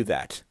guarantee you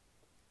that.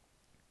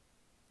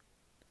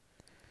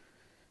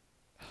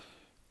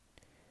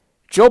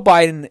 Joe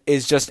Biden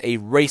is just a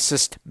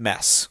racist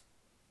mess.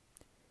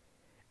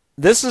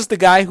 This is the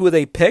guy who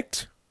they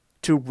picked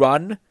to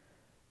run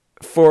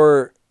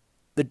for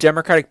the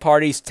Democratic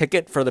Party's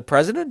ticket for the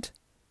president?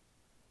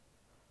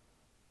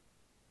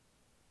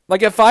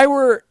 Like, if I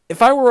were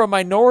a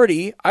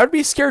minority, I would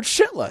be scared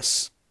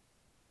shitless.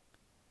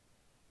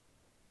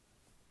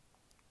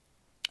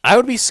 I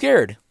would be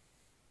scared.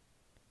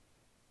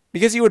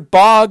 Because he would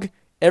bog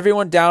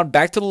everyone down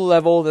back to the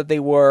level that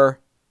they were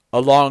a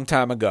long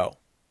time ago.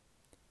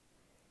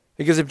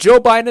 Because if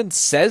Joe Biden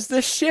says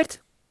this shit,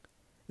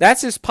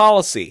 that's his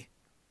policy.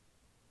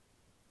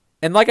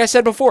 And like I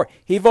said before,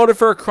 he voted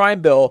for a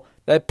crime bill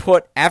that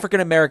put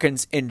African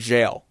Americans in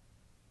jail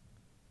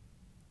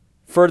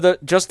for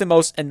just the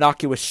most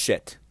innocuous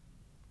shit.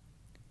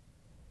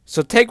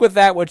 So take with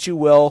that what you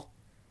will.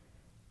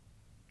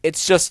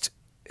 It's just,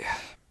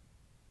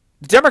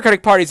 the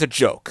Democratic Party is a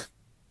joke.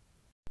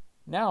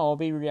 Now I'll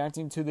be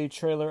reacting to the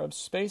trailer of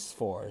Space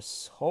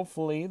Force.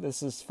 Hopefully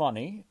this is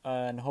funny,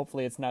 and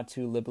hopefully it's not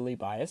too liberally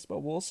biased,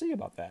 but we'll see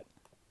about that.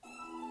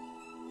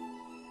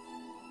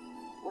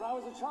 When I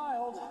was a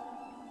child,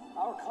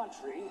 our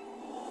country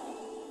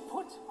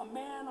put a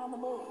man on the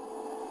moon.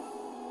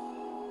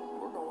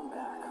 We're going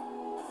back.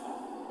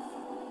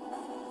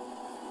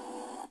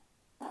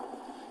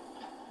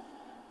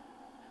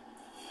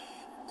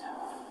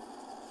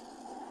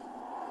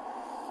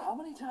 How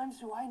many times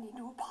do I need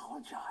to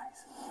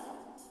apologize?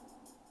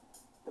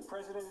 The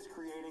president is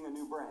creating a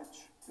new branch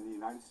in the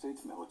United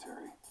States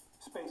military,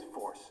 Space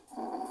Force,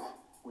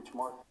 which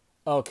marks...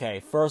 Okay,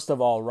 first of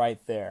all, right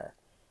there.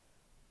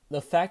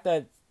 The fact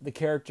that the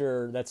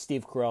character that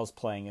Steve Carell's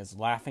playing is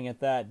laughing at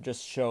that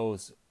just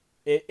shows...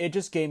 It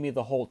just gave me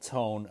the whole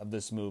tone of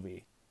this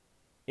movie.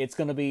 It's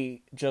going to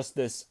be just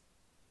this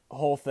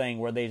whole thing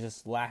where they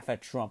just laugh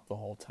at Trump the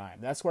whole time.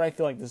 That's what I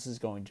feel like this is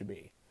going to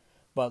be.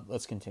 But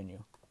let's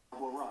continue.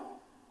 will run.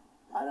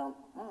 I don't...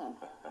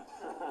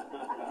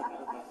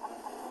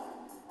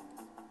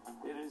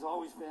 It has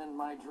always been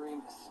my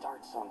dream to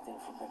start something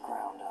from the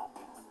ground up.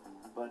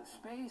 But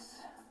space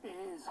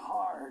is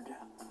hard.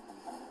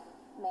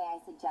 May I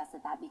suggest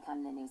that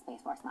become the new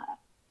Space Force motto?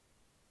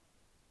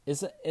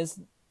 Is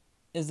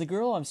the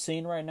girl I'm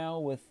seeing right now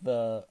with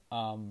the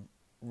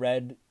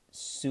red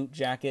suit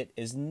jacket,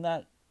 isn't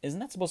that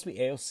supposed to be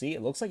AOC?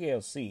 It looks like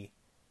AOC.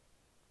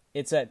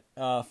 It's at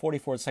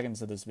 44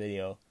 seconds of this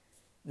video.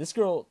 This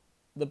girl,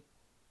 the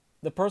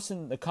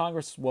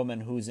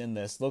congresswoman who's in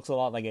this looks a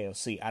lot like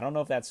AOC. I don't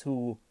know if that's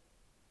who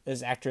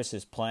this actress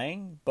is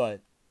playing,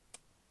 but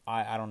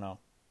I don't know.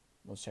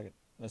 Let's check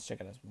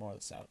more of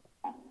this out.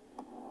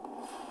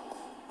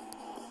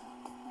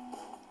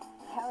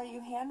 How are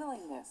you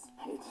handling this?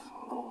 It's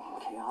a little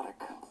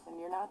chaotic. And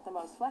you're not the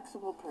most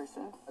flexible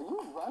person. Are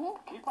you running?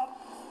 Keep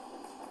up.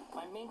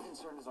 My main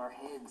concern is our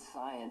head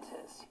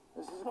scientist.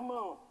 This is the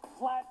moon.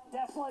 Flat,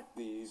 desolate.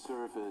 The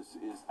surface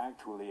is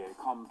actually a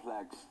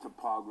complex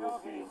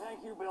topography. Okay,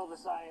 thank you, Bill, the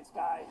science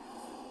guy.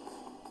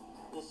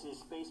 This is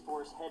Space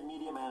Force Head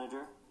Media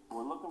Manager.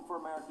 We're looking for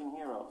American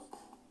heroes.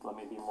 Let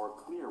me be more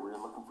clear. We're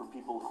looking for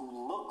people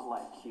who look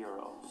like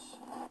heroes.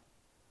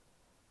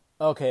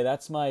 Okay,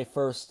 that's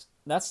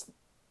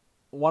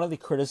one of the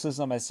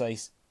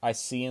criticisms I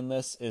see in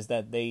this is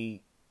that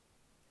they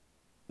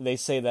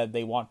say that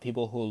they want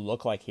people who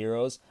look like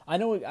heroes. I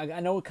know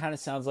it kind of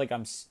sounds like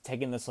I'm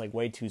taking this like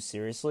way too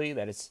seriously,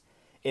 that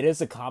it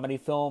is a comedy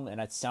film and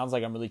it sounds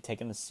like I'm really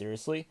taking this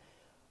seriously.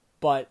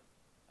 But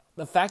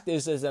the fact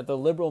is that the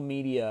liberal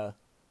media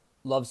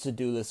loves to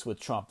do this with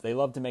Trump. They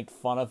love to make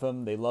fun of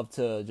him. They love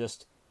to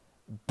just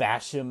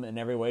bash him in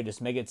every way,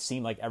 just make it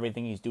seem like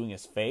everything he's doing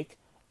is fake.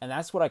 And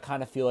that's what I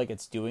kind of feel like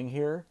it's doing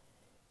here.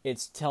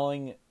 It's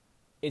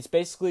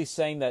basically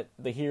saying that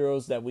the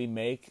heroes that we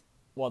make,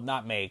 well,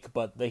 not make,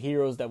 but the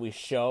heroes that we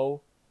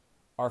show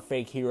are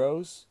fake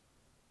heroes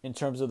in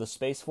terms of the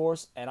Space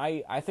Force. And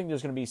I think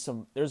there's going to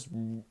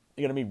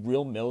be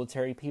real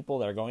military people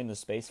that are going to the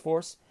Space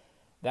Force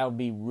that would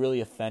be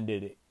really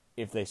offended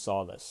if they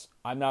saw this.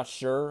 I'm not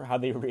sure how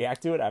they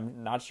react to it.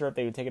 I'm not sure if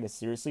they would take it as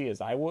seriously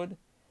as I would,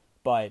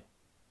 but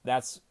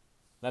that's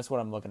what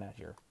I'm looking at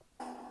here.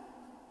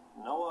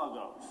 No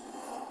Argos.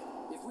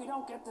 If we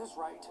don't get this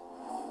right,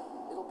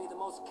 it'll be the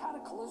most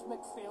cataclysmic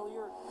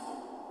failure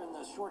in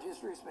the short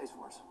history of Space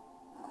Force.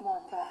 Come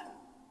on, Brad.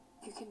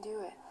 You can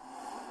do it.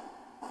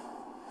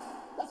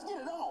 Let's get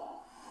it on!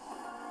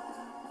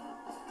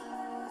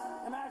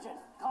 Imagine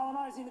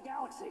colonizing the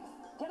galaxy.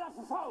 Get up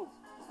and pose!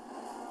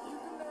 You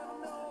can never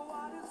know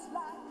what it's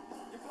like.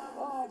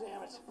 Oh,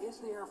 damn it. It's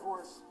the Air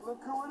Force.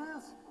 Look who it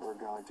is. We're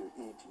going to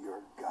eat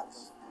your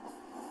guts.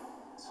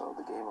 So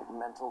the game of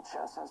mental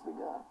chess has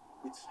begun.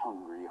 It's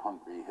hungry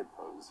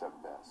hippos at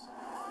best.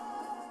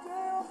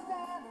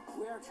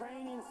 We are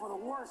training for the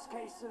worst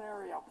case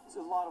scenario. It's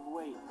a lot of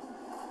weight,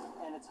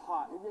 and it's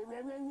hot. Who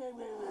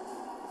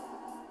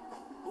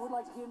would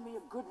like to give me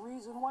a good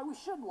reason why we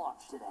should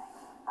launch today?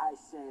 I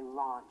say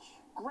launch.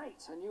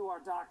 Great, and you are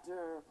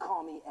Dr.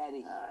 Call me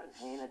Eddie.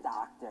 Ain't a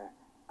doctor.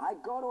 I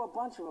go to a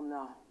bunch of them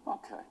now.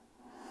 Okay.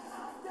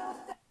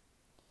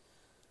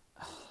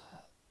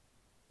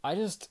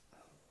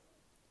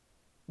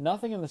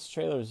 Nothing in this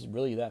trailer is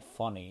really that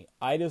funny.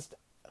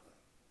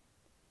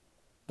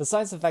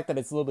 Besides the fact that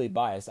it's a little bit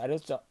biased, I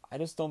just don't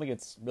think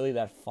it's really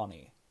that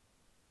funny.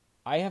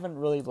 I haven't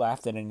really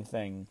laughed at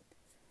anything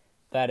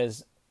that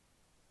has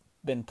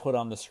been put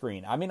on the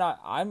screen. I mean,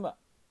 I'm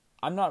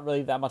not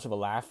really that much of a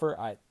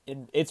laugher.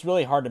 It's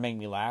really hard to make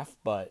me laugh,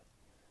 but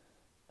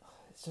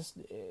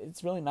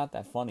it's really not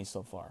that funny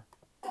so far.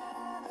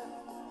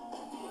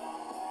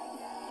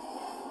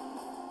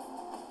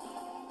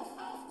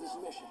 This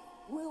mission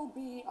will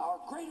be our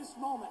greatest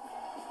moment.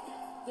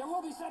 There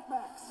will be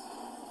setbacks.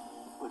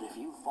 But if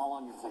you fall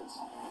on your face,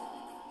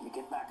 you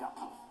get back up.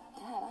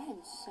 Dad, I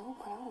am so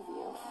proud of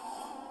you.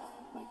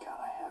 My God,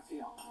 I have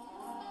you.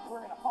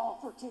 We're gonna Apollo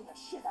 13 the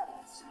shit out of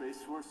it.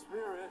 Space Force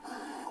spirit.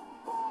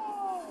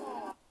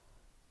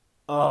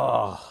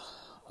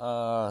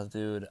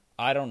 Dude,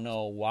 I don't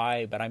know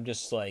why, but I'm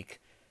just like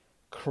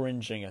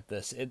cringing at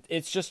this.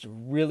 It's just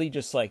really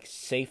just like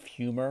safe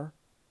humor.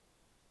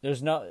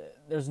 There's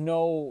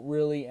no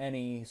really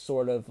any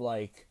sort of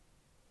like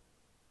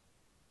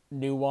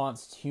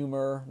nuanced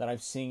humor that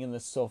I've seen in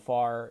this so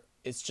far.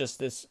 It's just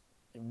this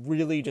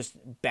really just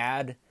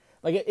bad,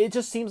 like it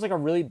just seems like a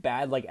really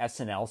bad like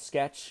SNL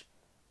sketch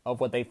of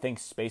what they think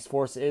Space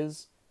Force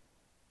is.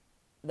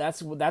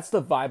 That's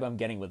the vibe I'm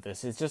getting with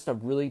this. It's just a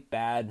really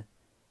bad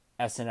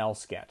SNL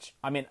sketch.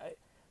 I mean,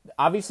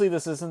 obviously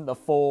this isn't the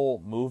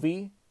full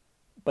movie,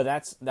 but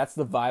that's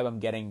the vibe I'm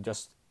getting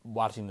just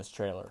watching this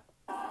trailer.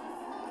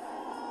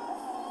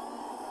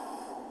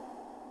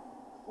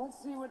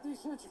 Let's see what these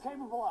suits are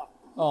capable of.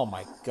 Oh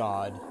my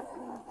God.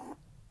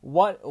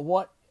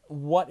 What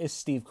is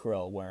Steve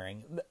Carell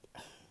wearing?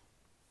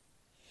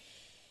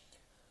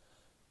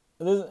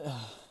 By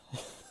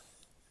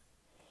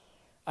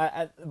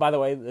the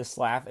way, this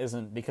laugh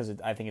isn't because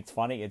I think it's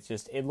funny. It's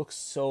just, it looks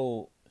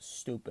so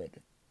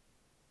stupid.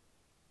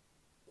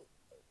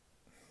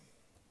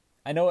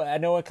 I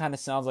know it kind of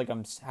sounds like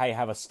I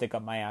have a stick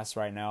up my ass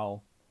right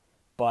now,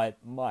 but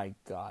my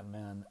God,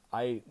 man,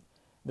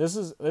 This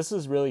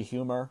is really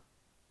humor.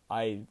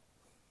 I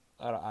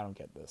don't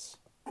get this.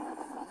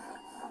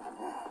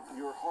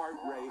 Your heart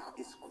rate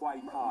is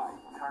quite high.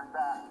 Turn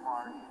back,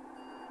 Marty.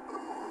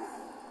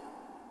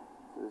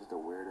 This is the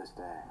weirdest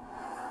day.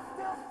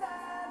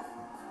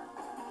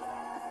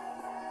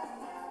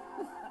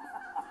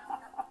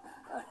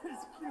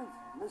 It's cute.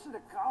 Mission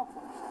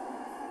accomplished.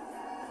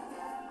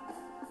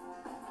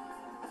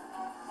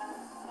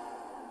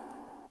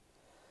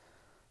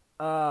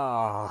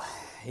 Oh,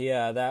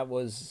 yeah, that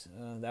was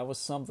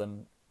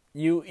something.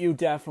 You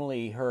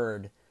definitely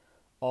heard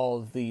all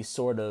of the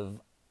sort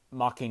of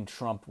mocking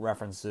Trump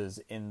references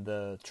in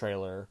the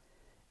trailer.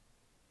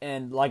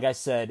 And like I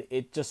said,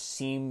 it just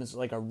seems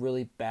like a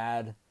really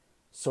bad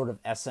sort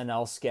of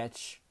SNL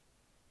sketch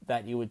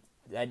that you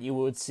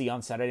would see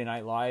on Saturday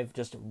Night Live.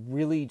 Just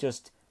really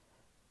just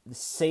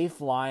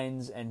safe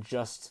lines and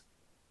just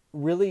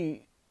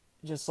really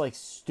just like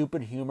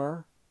stupid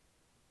humor.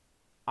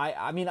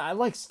 I mean, I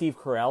like Steve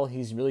Carell.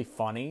 He's really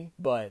funny,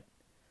 but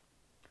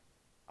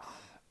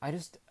I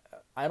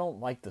don't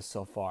like this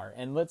so far.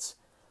 And let's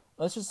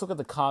just look at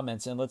the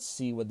comments and let's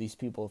see what these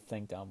people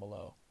think down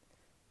below.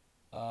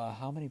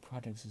 How many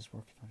projects is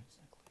working on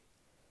exactly?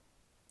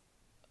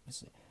 Let's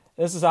see.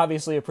 This is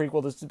obviously a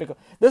prequel to Despicable.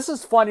 This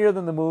is funnier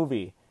than the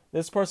movie.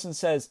 This person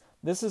says,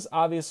 this is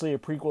obviously a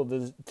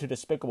prequel to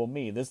Despicable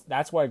Me.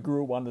 That's why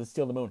Gru wanted to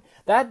steal the moon.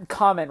 That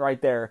comment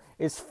right there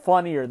is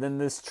funnier than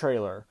this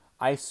trailer.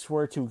 I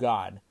swear to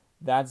God.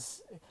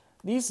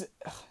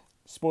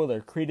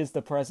 Spoiler, Creed is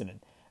the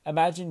president.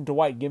 Imagine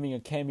Dwight giving a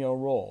cameo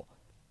role.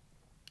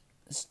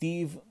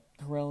 Steve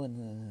Carell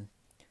in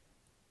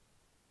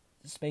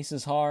Space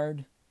is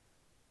Hard.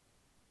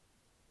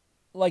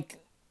 Like,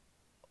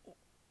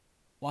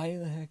 why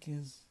the heck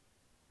is...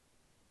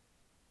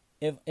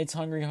 If it's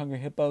Hungry Hungry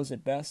Hippos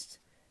at best.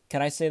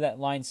 Can I say that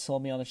line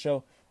sold me on the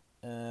show?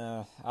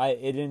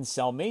 It didn't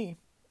sell me.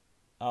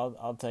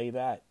 I'll tell you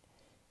that.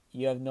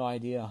 You have no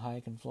idea how high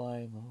I can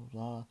fly, blah,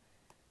 blah,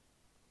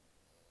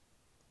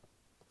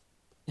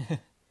 blah.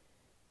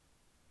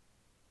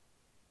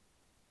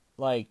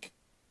 Like,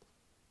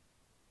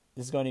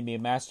 this is going to be a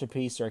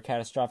masterpiece or a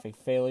catastrophic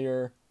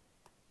failure.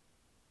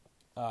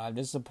 I'm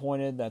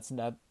disappointed that's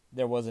not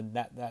what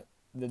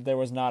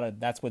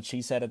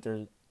she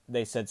said.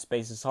 They said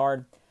space is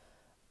hard.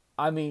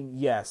 I mean,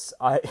 yes,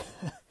 I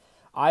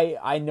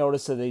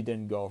noticed that they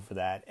didn't go for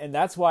that, and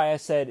that's why I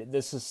said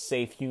this is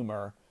safe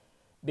humor.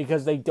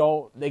 Because they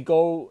don't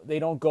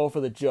go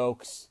for the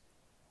jokes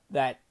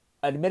that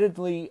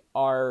admittedly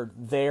are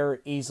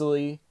there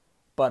easily,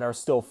 but are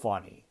still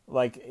funny.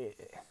 Like,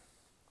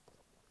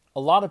 a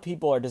lot of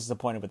people are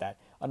disappointed with that.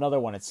 Another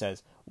one, it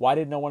says, why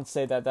did no one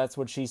say that that's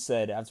what she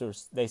said after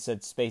they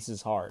said space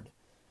is hard?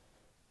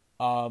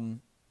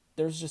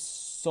 There's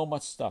just so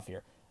much stuff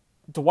here.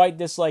 Dwight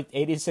disliked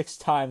 86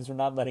 times for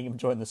not letting him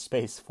join the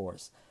Space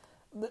Force.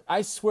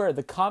 I swear,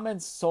 the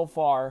comments so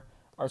far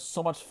are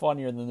so much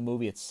funnier than the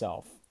movie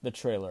itself, the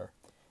trailer.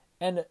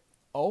 And,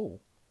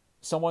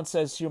 someone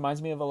says she reminds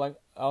me of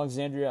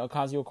Alexandria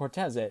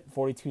Ocasio-Cortez at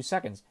 42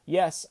 seconds.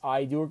 Yes,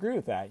 I do agree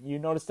with that. You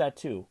noticed that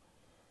too.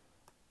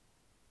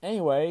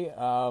 Anyway,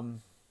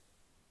 7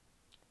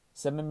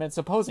 minutes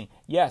of posing.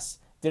 Yes,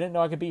 didn't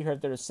know I could be here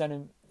if there was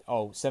 7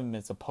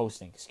 minutes of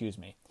posting, excuse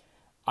me.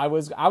 I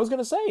was going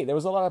to say, there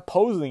was a lot of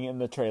posing in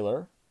the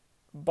trailer,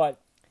 but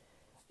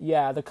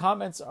yeah, the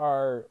comments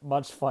are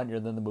much funnier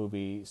than the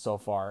movie so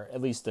far,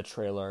 at least the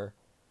trailer.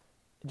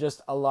 Just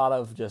a lot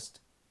of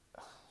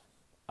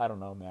I don't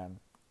know, man.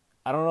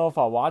 I don't know if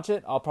I'll watch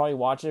it. I'll probably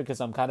watch it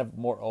because I'm kind of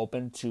more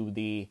open to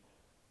the,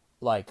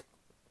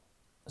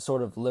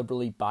 sort of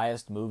liberally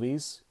biased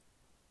movies,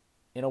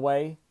 in a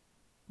way.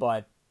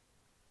 But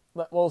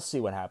we'll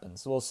see what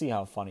happens. We'll see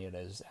how funny it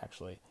is,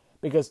 actually.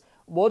 Because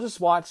we'll just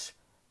watch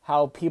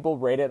how people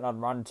rate it on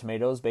Rotten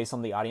Tomatoes based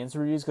on the audience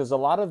reviews, because a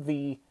lot of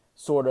the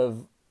sort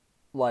of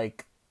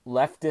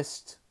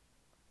leftist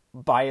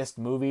biased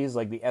movies,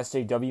 like the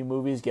SJW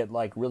movies, get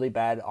really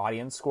bad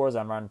audience scores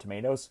on Rotten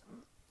Tomatoes,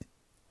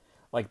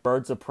 like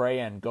Birds of Prey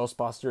and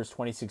Ghostbusters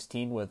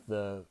 2016 with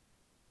the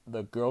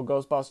girl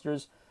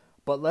Ghostbusters.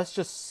 But let's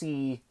just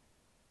see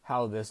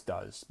how this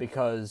does,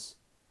 because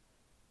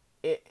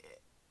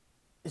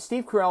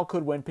Steve Carell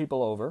could win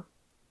people over,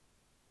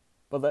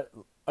 but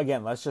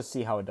let's just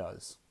see how it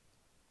does.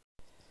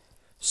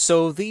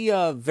 So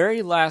the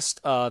very last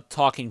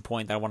talking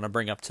point that I want to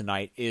bring up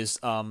tonight is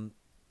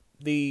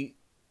the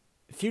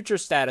future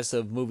status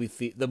of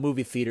the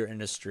movie theater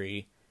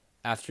industry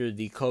after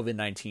the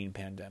COVID-19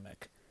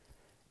 pandemic.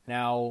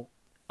 Now,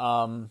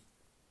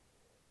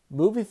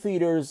 movie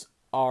theaters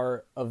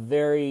are a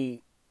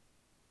very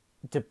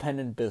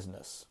dependent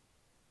business.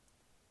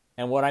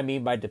 And what I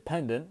mean by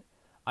dependent,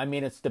 I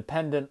mean it's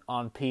dependent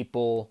on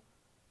people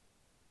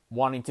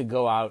wanting to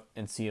go out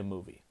and see a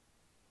movie.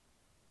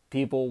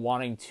 People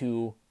wanting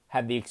to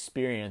have the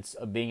experience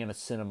of being in a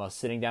cinema,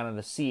 sitting down in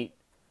a seat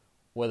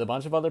with a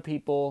bunch of other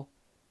people,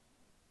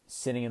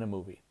 sitting in a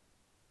movie.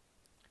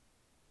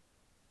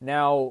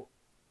 Now,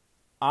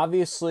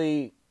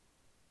 obviously,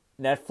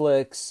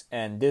 Netflix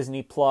and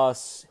Disney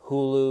Plus,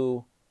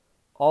 Hulu,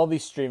 all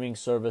these streaming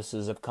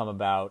services have come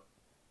about,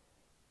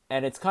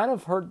 and it's kind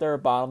of hurt their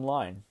bottom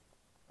line.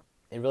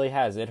 It really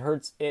has. It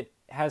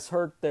has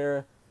hurt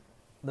the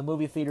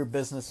movie theater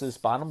business's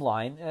bottom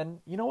line, and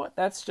you know what?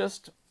 That's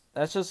just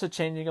a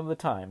changing of the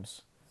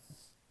times.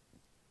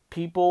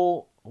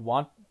 People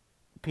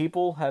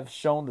have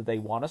shown that they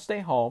want to stay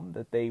home,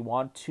 that they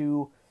want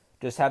to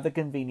just have the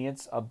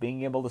convenience of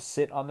being able to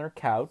sit on their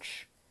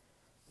couch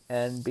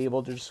and be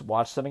able to just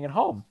watch something at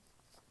home.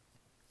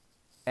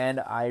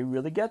 And I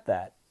really get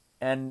that.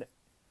 And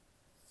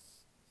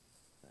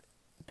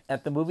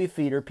at the movie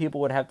theater, people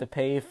would have to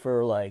pay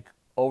for like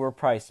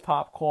overpriced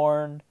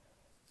popcorn.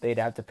 They'd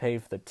have to pay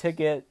for the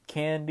ticket,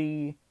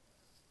 candy,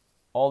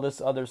 all this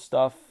other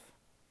stuff.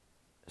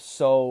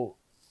 So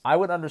I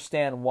would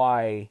understand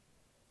why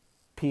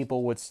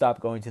people would stop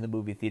going to the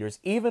movie theaters,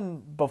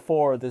 even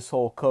before this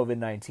whole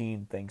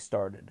COVID-19 thing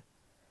started.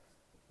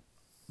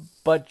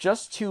 But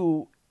just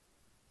to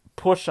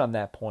push on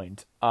that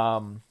point,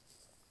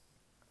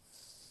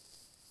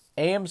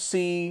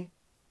 AMC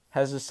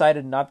has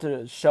decided not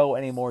to show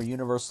any more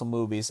Universal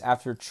movies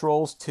after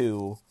Trolls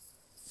 2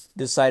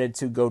 decided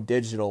to go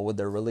digital with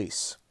their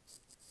release.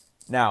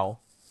 Now,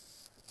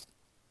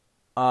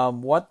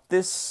 what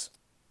this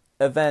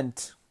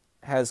event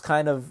has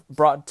kind of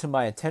brought to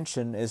my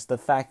attention is the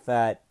fact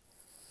that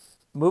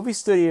movie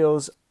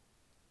studios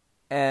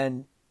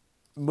and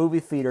movie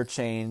theater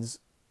chains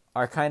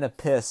are kind of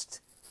pissed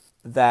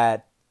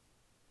that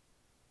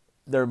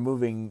they're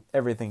moving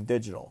everything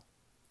digital.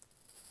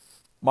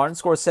 Martin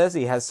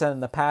Scorsese has said in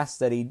the past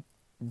that he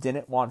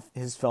didn't want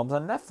his films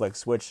on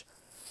Netflix, which,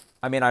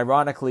 I mean,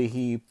 ironically,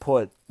 he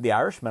put The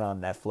Irishman on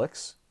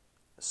Netflix,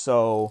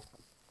 so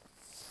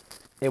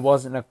it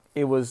was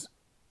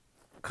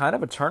kind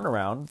of a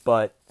turnaround,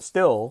 but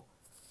still,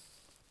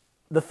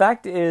 the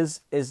fact is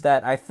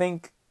that I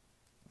think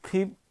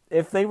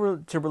if they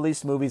were to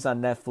release movies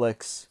on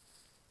Netflix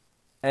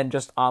and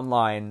just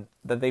online,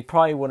 that they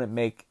probably wouldn't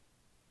make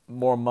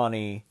more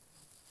money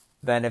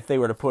than if they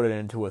were to put it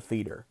into a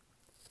theater.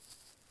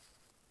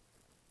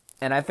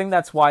 And I think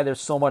that's why there's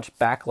so much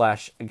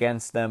backlash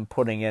against them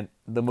putting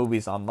the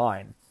movies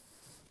online,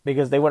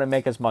 because they wouldn't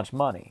make as much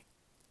money.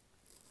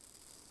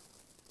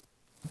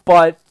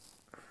 But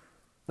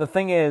the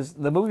thing is,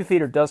 the movie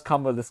theater does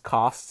come with its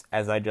costs,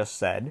 as I just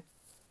said.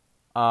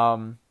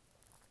 And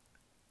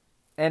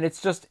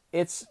it's just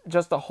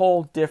a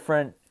whole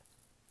different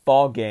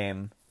ball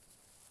game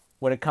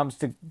when it comes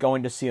to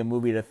going to see a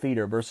movie at a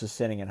theater versus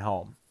sitting at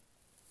home.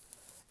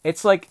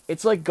 It's like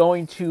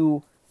going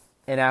to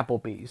an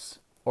Applebee's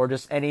or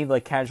just any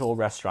like casual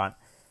restaurant.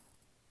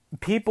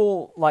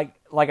 People like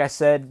I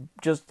said,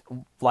 just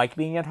like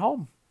being at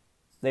home.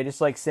 They just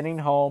like sitting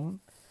home.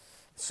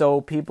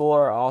 So people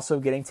are also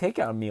getting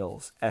takeout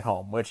meals at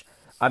home, which,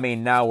 I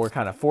mean, now we're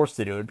kind of forced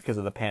to do it because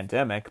of the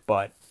pandemic,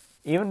 but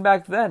even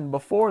back then,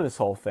 before this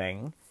whole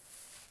thing,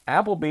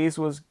 Applebee's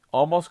was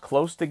almost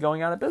close to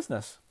going out of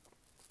business.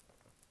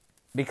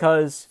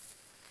 Because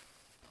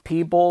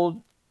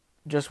people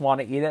just want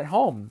to eat at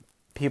home.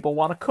 People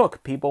want to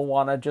cook. People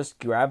want to just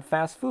grab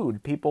fast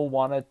food. People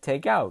want to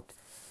take out.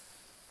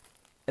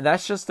 And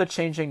that's just the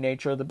changing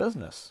nature of the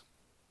business.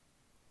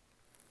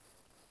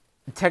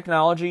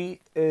 Technology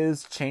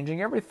is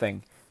changing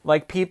everything.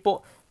 Like,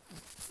 people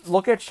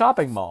look at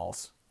shopping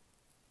malls.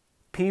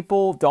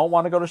 People don't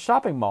want to go to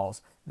shopping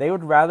malls. They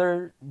would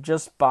rather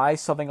just buy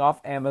something off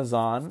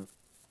Amazon,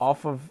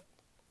 off of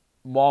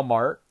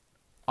Walmart,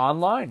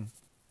 online,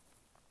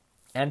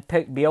 and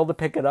be able to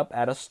pick it up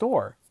at a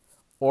store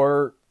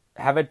or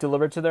have it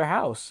delivered to their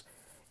house.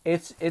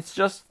 It's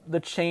just the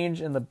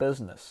change in the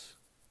business.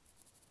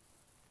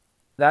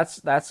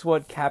 That's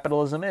what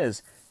capitalism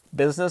is.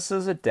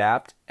 Businesses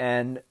adapt,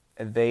 and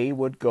they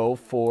would go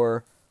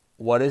for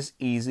what is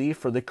easy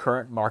for the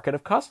current market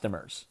of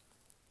customers.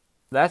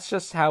 That's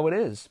just how it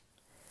is.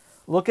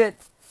 Look at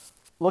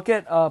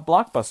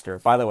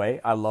Blockbuster. By the way,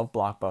 I love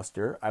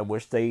Blockbuster. I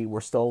wish they were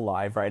still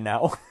alive right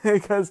now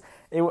because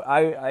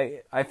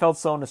I felt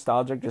so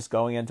nostalgic just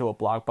going into a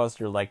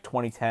Blockbuster, like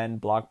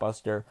 2010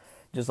 Blockbuster,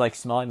 just like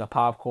smelling the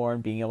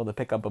popcorn, being able to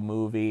pick up a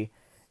movie.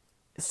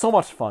 So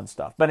much fun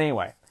stuff. But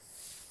anyway,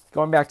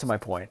 going back to my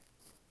point.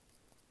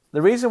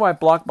 The reason why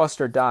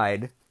Blockbuster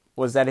died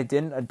was that it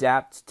didn't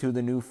adapt to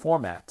the new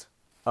format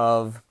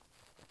of,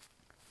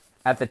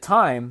 at the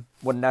time,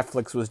 what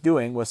Netflix was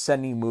doing was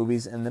sending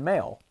movies in the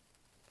mail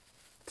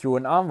through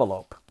an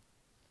envelope.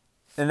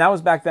 And that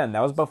was back then. That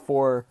was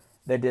before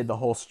they did the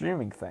whole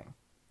streaming thing.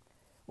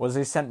 Was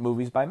they sent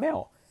movies by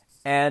mail.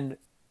 And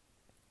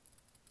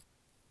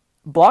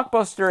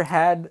Blockbuster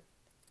had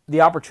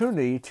the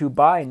opportunity to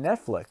buy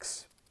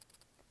Netflix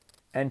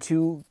and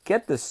to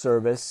get this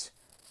service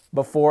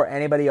before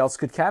anybody else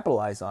could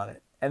capitalize on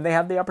it. And they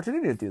had the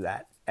opportunity to do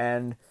that.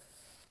 And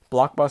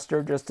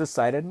Blockbuster just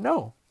decided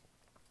no.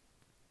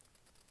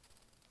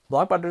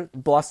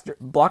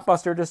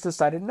 Blockbuster just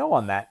decided no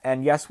on that.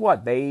 And guess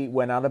what? They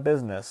went out of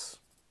business.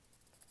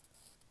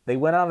 They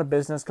went out of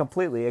business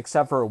completely,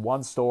 except for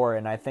one store,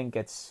 and I think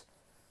it's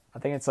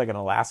like in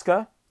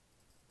Alaska.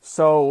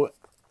 So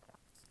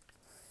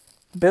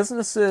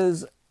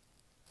businesses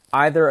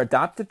either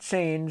adopt to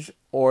change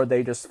or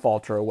they just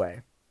falter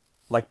away,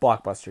 like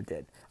Blockbuster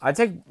did. I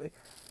take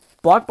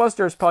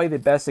Blockbuster is probably the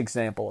best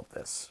example of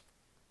this.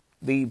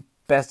 The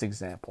best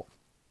example.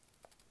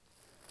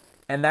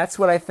 And that's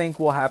what I think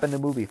will happen to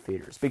movie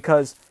theaters,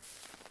 because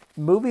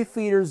movie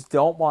theaters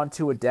don't want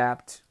to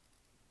adapt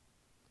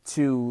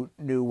to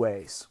new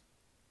ways.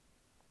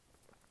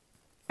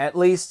 At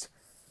least,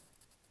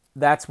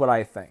 that's what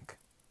I think.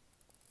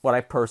 What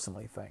I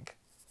personally think.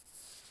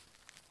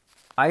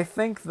 I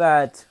think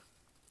that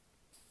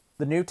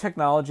the new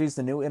technologies,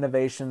 the new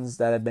innovations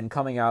that have been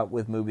coming out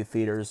with movie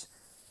theaters,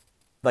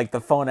 like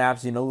the phone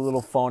apps, the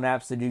little phone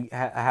apps that you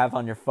have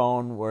on your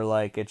phone where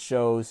like it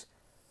shows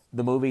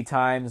the movie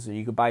times, or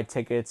you could buy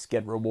tickets,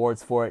 get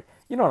rewards for it.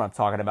 You know what I'm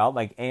talking about,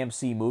 like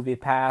AMC Movie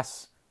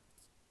Pass.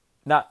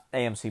 Not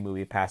AMC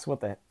Movie Pass. What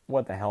the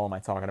hell am I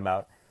talking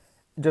about?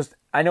 Just,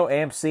 I know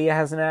AMC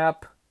has an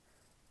app.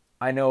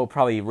 I know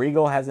probably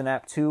Regal has an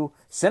app too.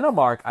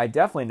 Cinemark, I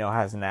definitely know,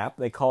 has an app.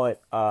 They call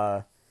it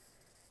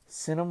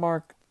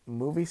Cinemark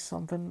Movie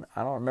something.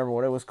 I don't remember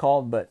what it was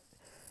called, but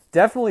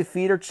definitely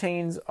theater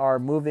chains are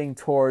moving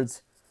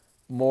towards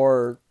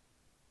more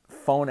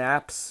phone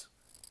apps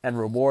and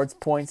rewards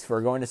points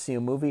for going to see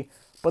a movie.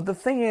 But the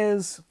thing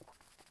is,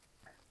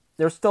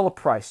 there's still a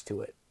price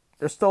to it.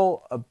 There's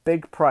still a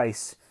big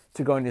price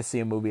to going to see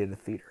a movie at a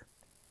theater.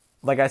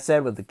 Like I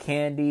said, with the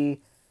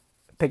candy,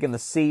 picking the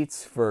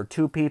seats for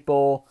 2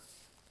 people,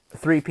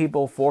 3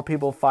 people, 4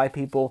 people, 5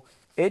 people,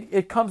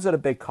 it comes at a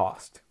big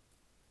cost.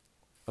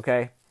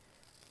 Okay?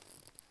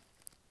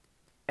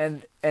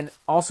 And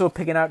also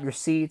picking out your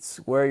seats,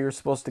 where you're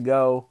supposed to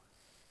go.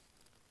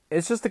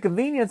 It's just the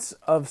convenience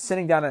of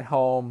sitting down at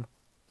home,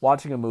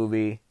 watching a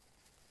movie,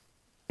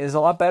 is a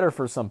lot better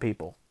for some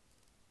people.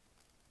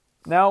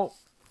 Now,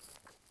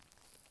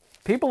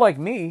 people like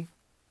me,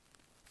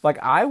 like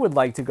I would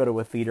like to go to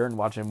a theater and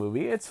watch a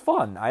movie. It's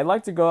fun. I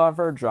like to go out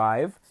for a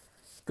drive,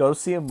 go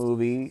see a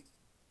movie,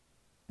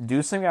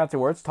 do something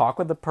afterwards, talk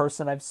with the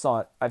person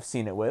I've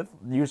seen it with.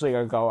 Usually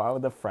I go out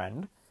with a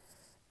friend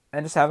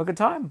and just have a good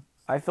time.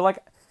 I feel like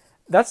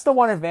that's the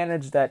one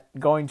advantage that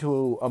going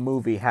to a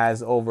movie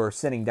has over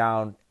sitting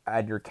down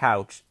at your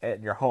couch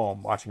at your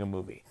home watching a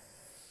movie,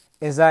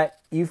 is that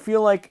you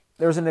feel like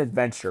there's an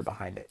adventure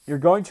behind it. You're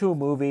going to a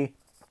movie,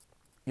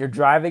 you're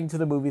driving to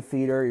the movie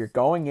theater, you're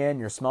going in,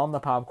 you're smelling the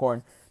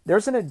popcorn.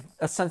 There's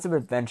a sense of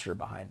adventure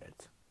behind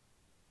it.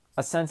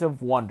 A sense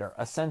of wonder,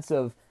 a sense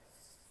of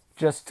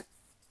just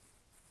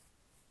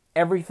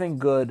everything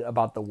good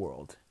about the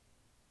world.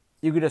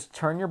 You could just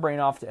turn your brain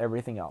off to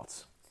everything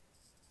else.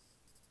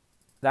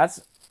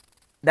 That's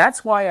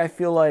why I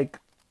feel like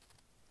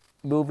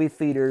movie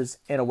theaters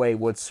in a way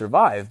would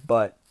survive,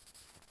 but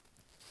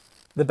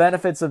the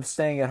benefits of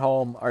staying at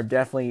home are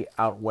definitely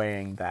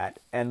outweighing that.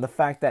 And the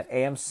fact that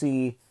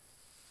AMC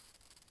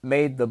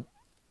made the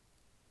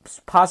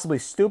possibly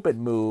stupid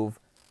move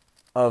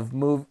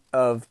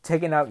of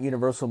taking out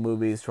Universal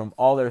movies from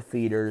all their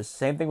theaters.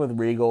 Same thing with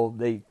Regal.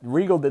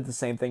 Regal did the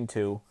same thing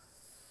too.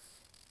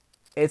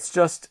 It's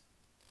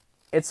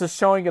a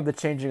showing of the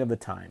changing of the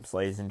times,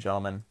 ladies and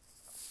gentlemen.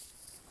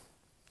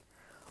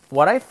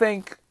 What I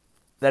think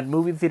that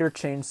movie theater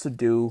chains should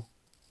do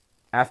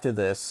after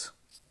this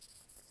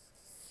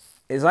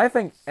is I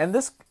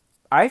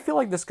feel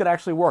like this could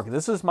actually work.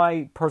 This is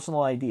my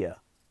personal idea.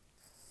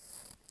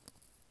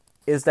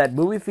 Is that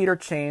movie theater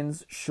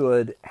chains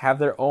should have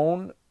their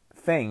own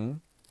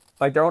thing,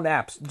 like their own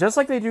apps, just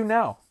like they do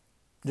now.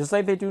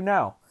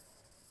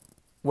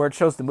 Where it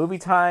shows the movie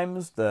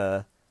times,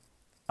 the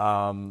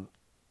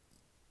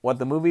what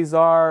the movies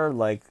are,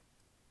 like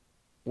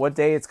what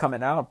day it's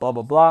coming out, blah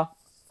blah blah.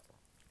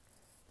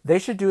 They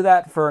should do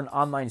that for an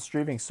online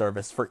streaming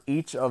service for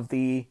each of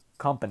these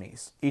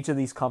companies.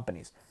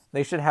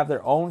 They should have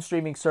their own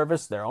streaming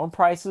service, their own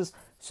prices,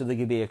 so they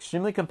can be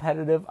extremely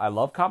competitive. I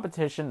love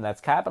competition.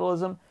 That's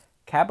capitalism.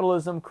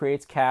 Capitalism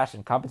creates cash,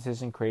 and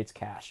competition creates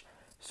cash.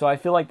 So I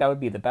feel like that would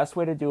be the best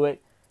way to do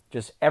it.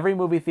 Just every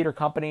movie theater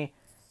company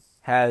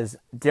has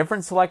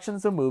different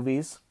selections of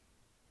movies.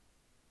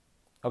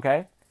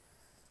 Okay?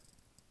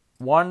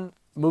 One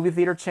movie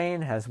theater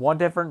chain has one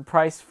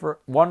price for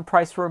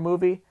a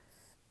movie,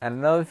 and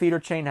another theater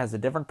chain has a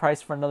different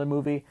price for another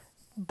movie,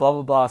 blah,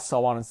 blah, blah,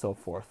 so on and so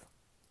forth.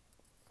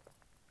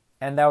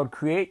 And that would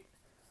create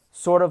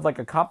sort of like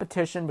a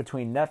competition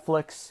between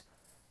Netflix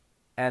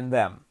and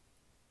them.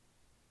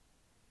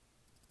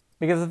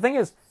 Because the thing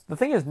is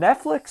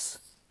Netflix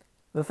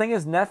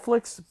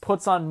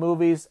puts on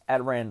movies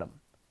at random.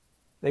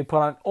 They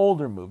put on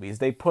older movies,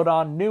 they put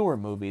on newer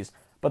movies,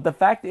 but the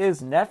fact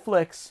is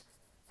Netflix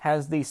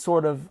has the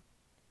sort of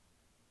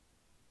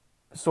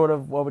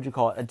what would you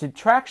call it? A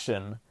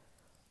detraction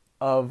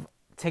of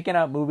taking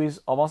out movies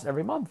almost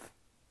every month.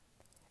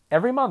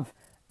 Every month,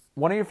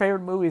 one of your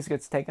favorite movies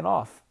gets taken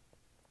off.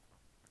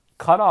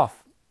 Cut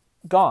off.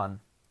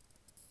 Gone.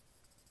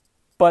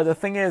 But the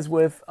thing is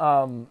with,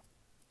 from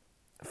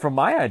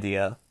my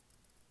idea,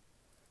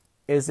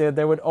 is that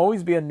there would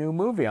always be a new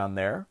movie on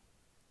there.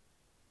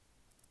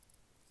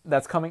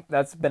 that's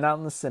been out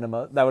in the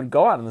cinema, that would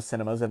go out in the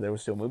cinemas if there were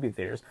still movie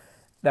theaters,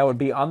 that would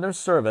be on their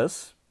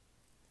service,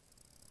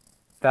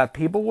 that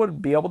people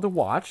would be able to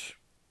watch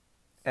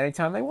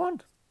anytime they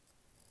want.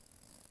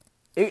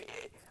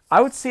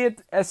 I would see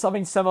it as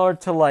something similar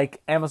to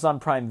like Amazon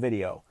Prime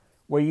Video,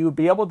 where you would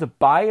be able to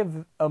buy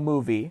a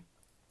movie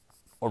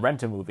or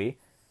rent a movie.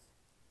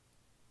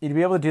 You'd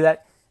be able to do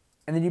that,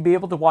 and then you'd be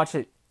able to watch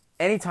it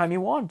anytime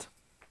you want.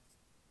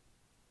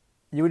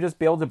 You would just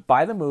be able to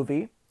buy the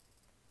movie,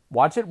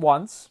 watch it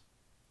once,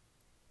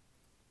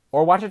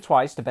 or watch it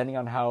twice, depending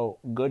on how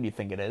good you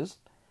think it is.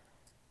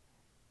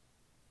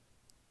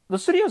 The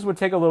studios would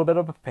take a little bit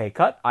of a pay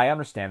cut, I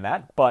understand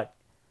that, but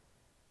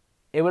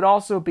it would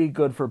also be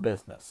good for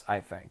business, I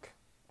think.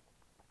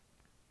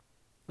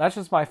 That's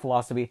just my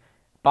philosophy.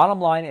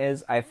 Bottom line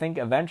is, I think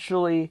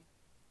eventually,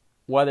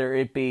 whether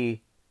it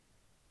be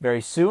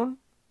very soon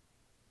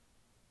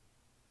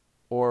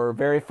or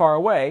very far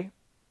away,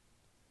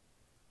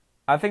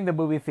 I think the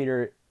movie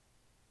theater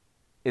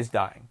is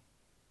dying.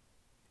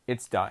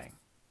 It's dying.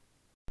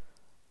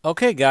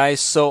 Okay, guys,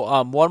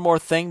 so one more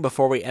thing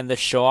before we end this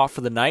show off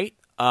for the night.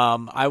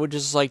 I would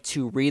just like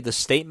to read the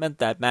statement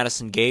that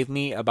Madison gave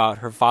me about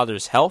her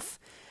father's health,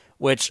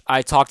 which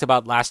I talked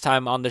about last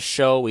time on the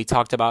show. We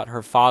talked about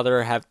her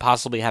father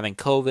possibly having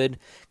COVID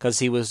because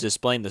he was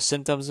displaying the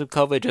symptoms of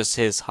COVID, just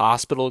his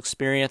hospital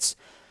experience,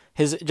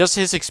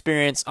 his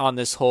experience on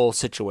this whole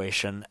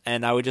situation.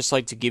 And I would just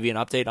like to give you an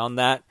update on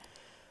that.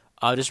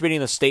 Just reading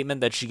the statement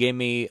that she gave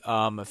me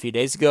a few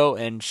days ago,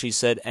 and she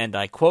said, and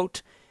I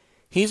quote,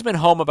 "He's been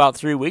home about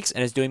 3 weeks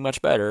and is doing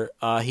much better.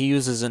 He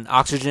uses an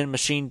oxygen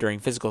machine during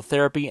physical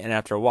therapy and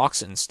after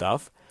walks and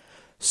stuff.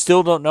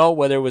 Still don't know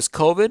whether it was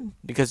COVID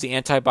because the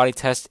antibody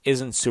test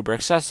isn't super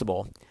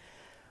accessible."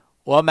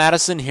 Well,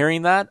 Madison,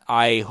 hearing that,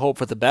 I hope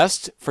for the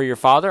best for your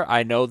father.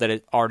 I know that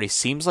it already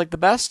seems like the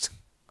best.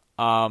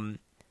 And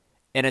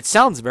it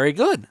sounds very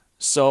good.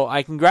 So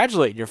I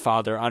congratulate your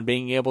father on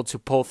being able to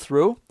pull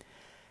through.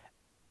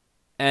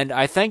 And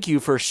I thank you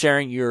for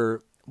sharing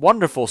your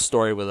wonderful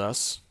story with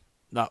us.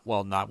 Not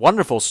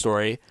wonderful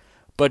story,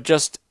 but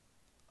just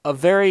a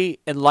very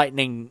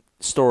enlightening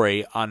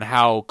story on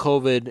how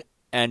COVID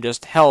and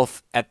just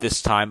health at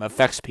this time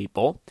affects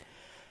people.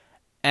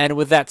 And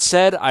with that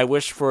said, I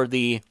wish for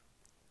the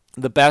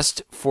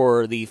best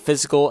for the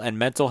physical and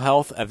mental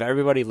health of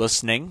everybody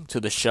listening to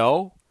the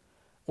show,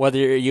 whether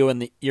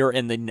you're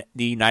in the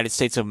United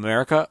States of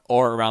America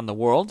or around the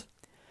world.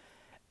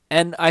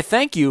 And I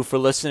thank you for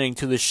listening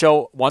to the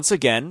show once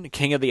again,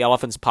 King of the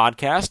Elephants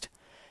podcast.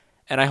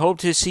 And I hope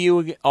to see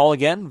you all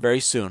again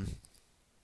very soon.